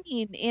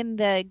drowning in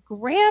the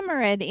grammar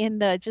and in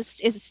the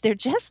they're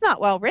just not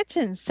well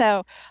written.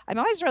 So I'm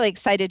always really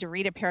excited to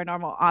read a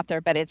paranormal author,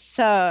 but it's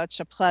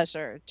such a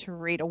pleasure to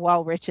read a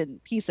well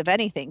written piece of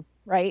anything,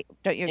 right?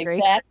 Don't you agree?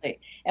 Exactly.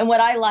 And what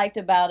I liked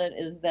about it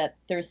is that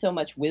there's so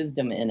much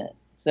wisdom in it.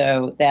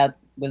 So that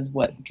was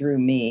what drew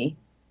me.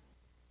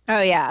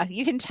 Oh, yeah.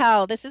 You can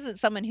tell this isn't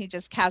someone who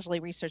just casually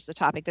researched the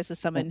topic. This is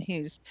someone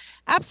who's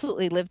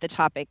absolutely lived the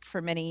topic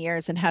for many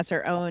years and has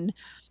her own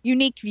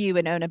unique view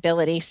and own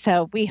ability.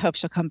 So we hope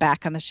she'll come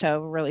back on the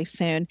show really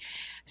soon.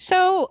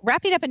 So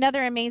wrapping up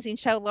another amazing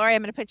show, Lori,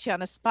 I'm going to put you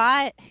on the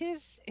spot.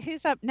 Who's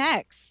up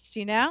next? Do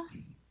you know?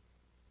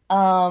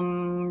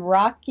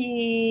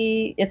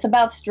 Rocky, it's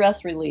about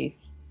stress relief.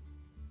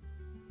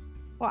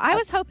 Well, I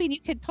was hoping you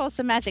could pull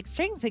some magic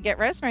strings to get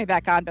Rosemary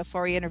back on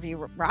before we interview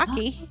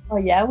Rocky. Oh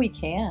yeah, we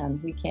can.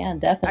 We can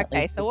definitely.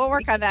 Okay, so we'll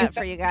work on that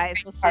for you guys.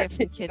 We'll see if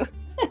we can.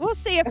 We'll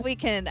see if we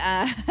can.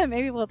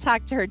 Maybe we'll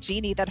talk to her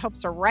genie that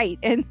helps her write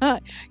and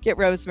get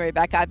Rosemary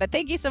back on. But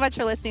thank you so much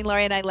for listening,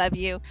 Lori, and I love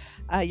you.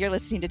 You're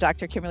listening to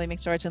Dr. Kimberly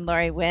McGeorge and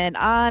Lori Wynn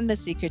on The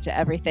Secret to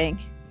Everything.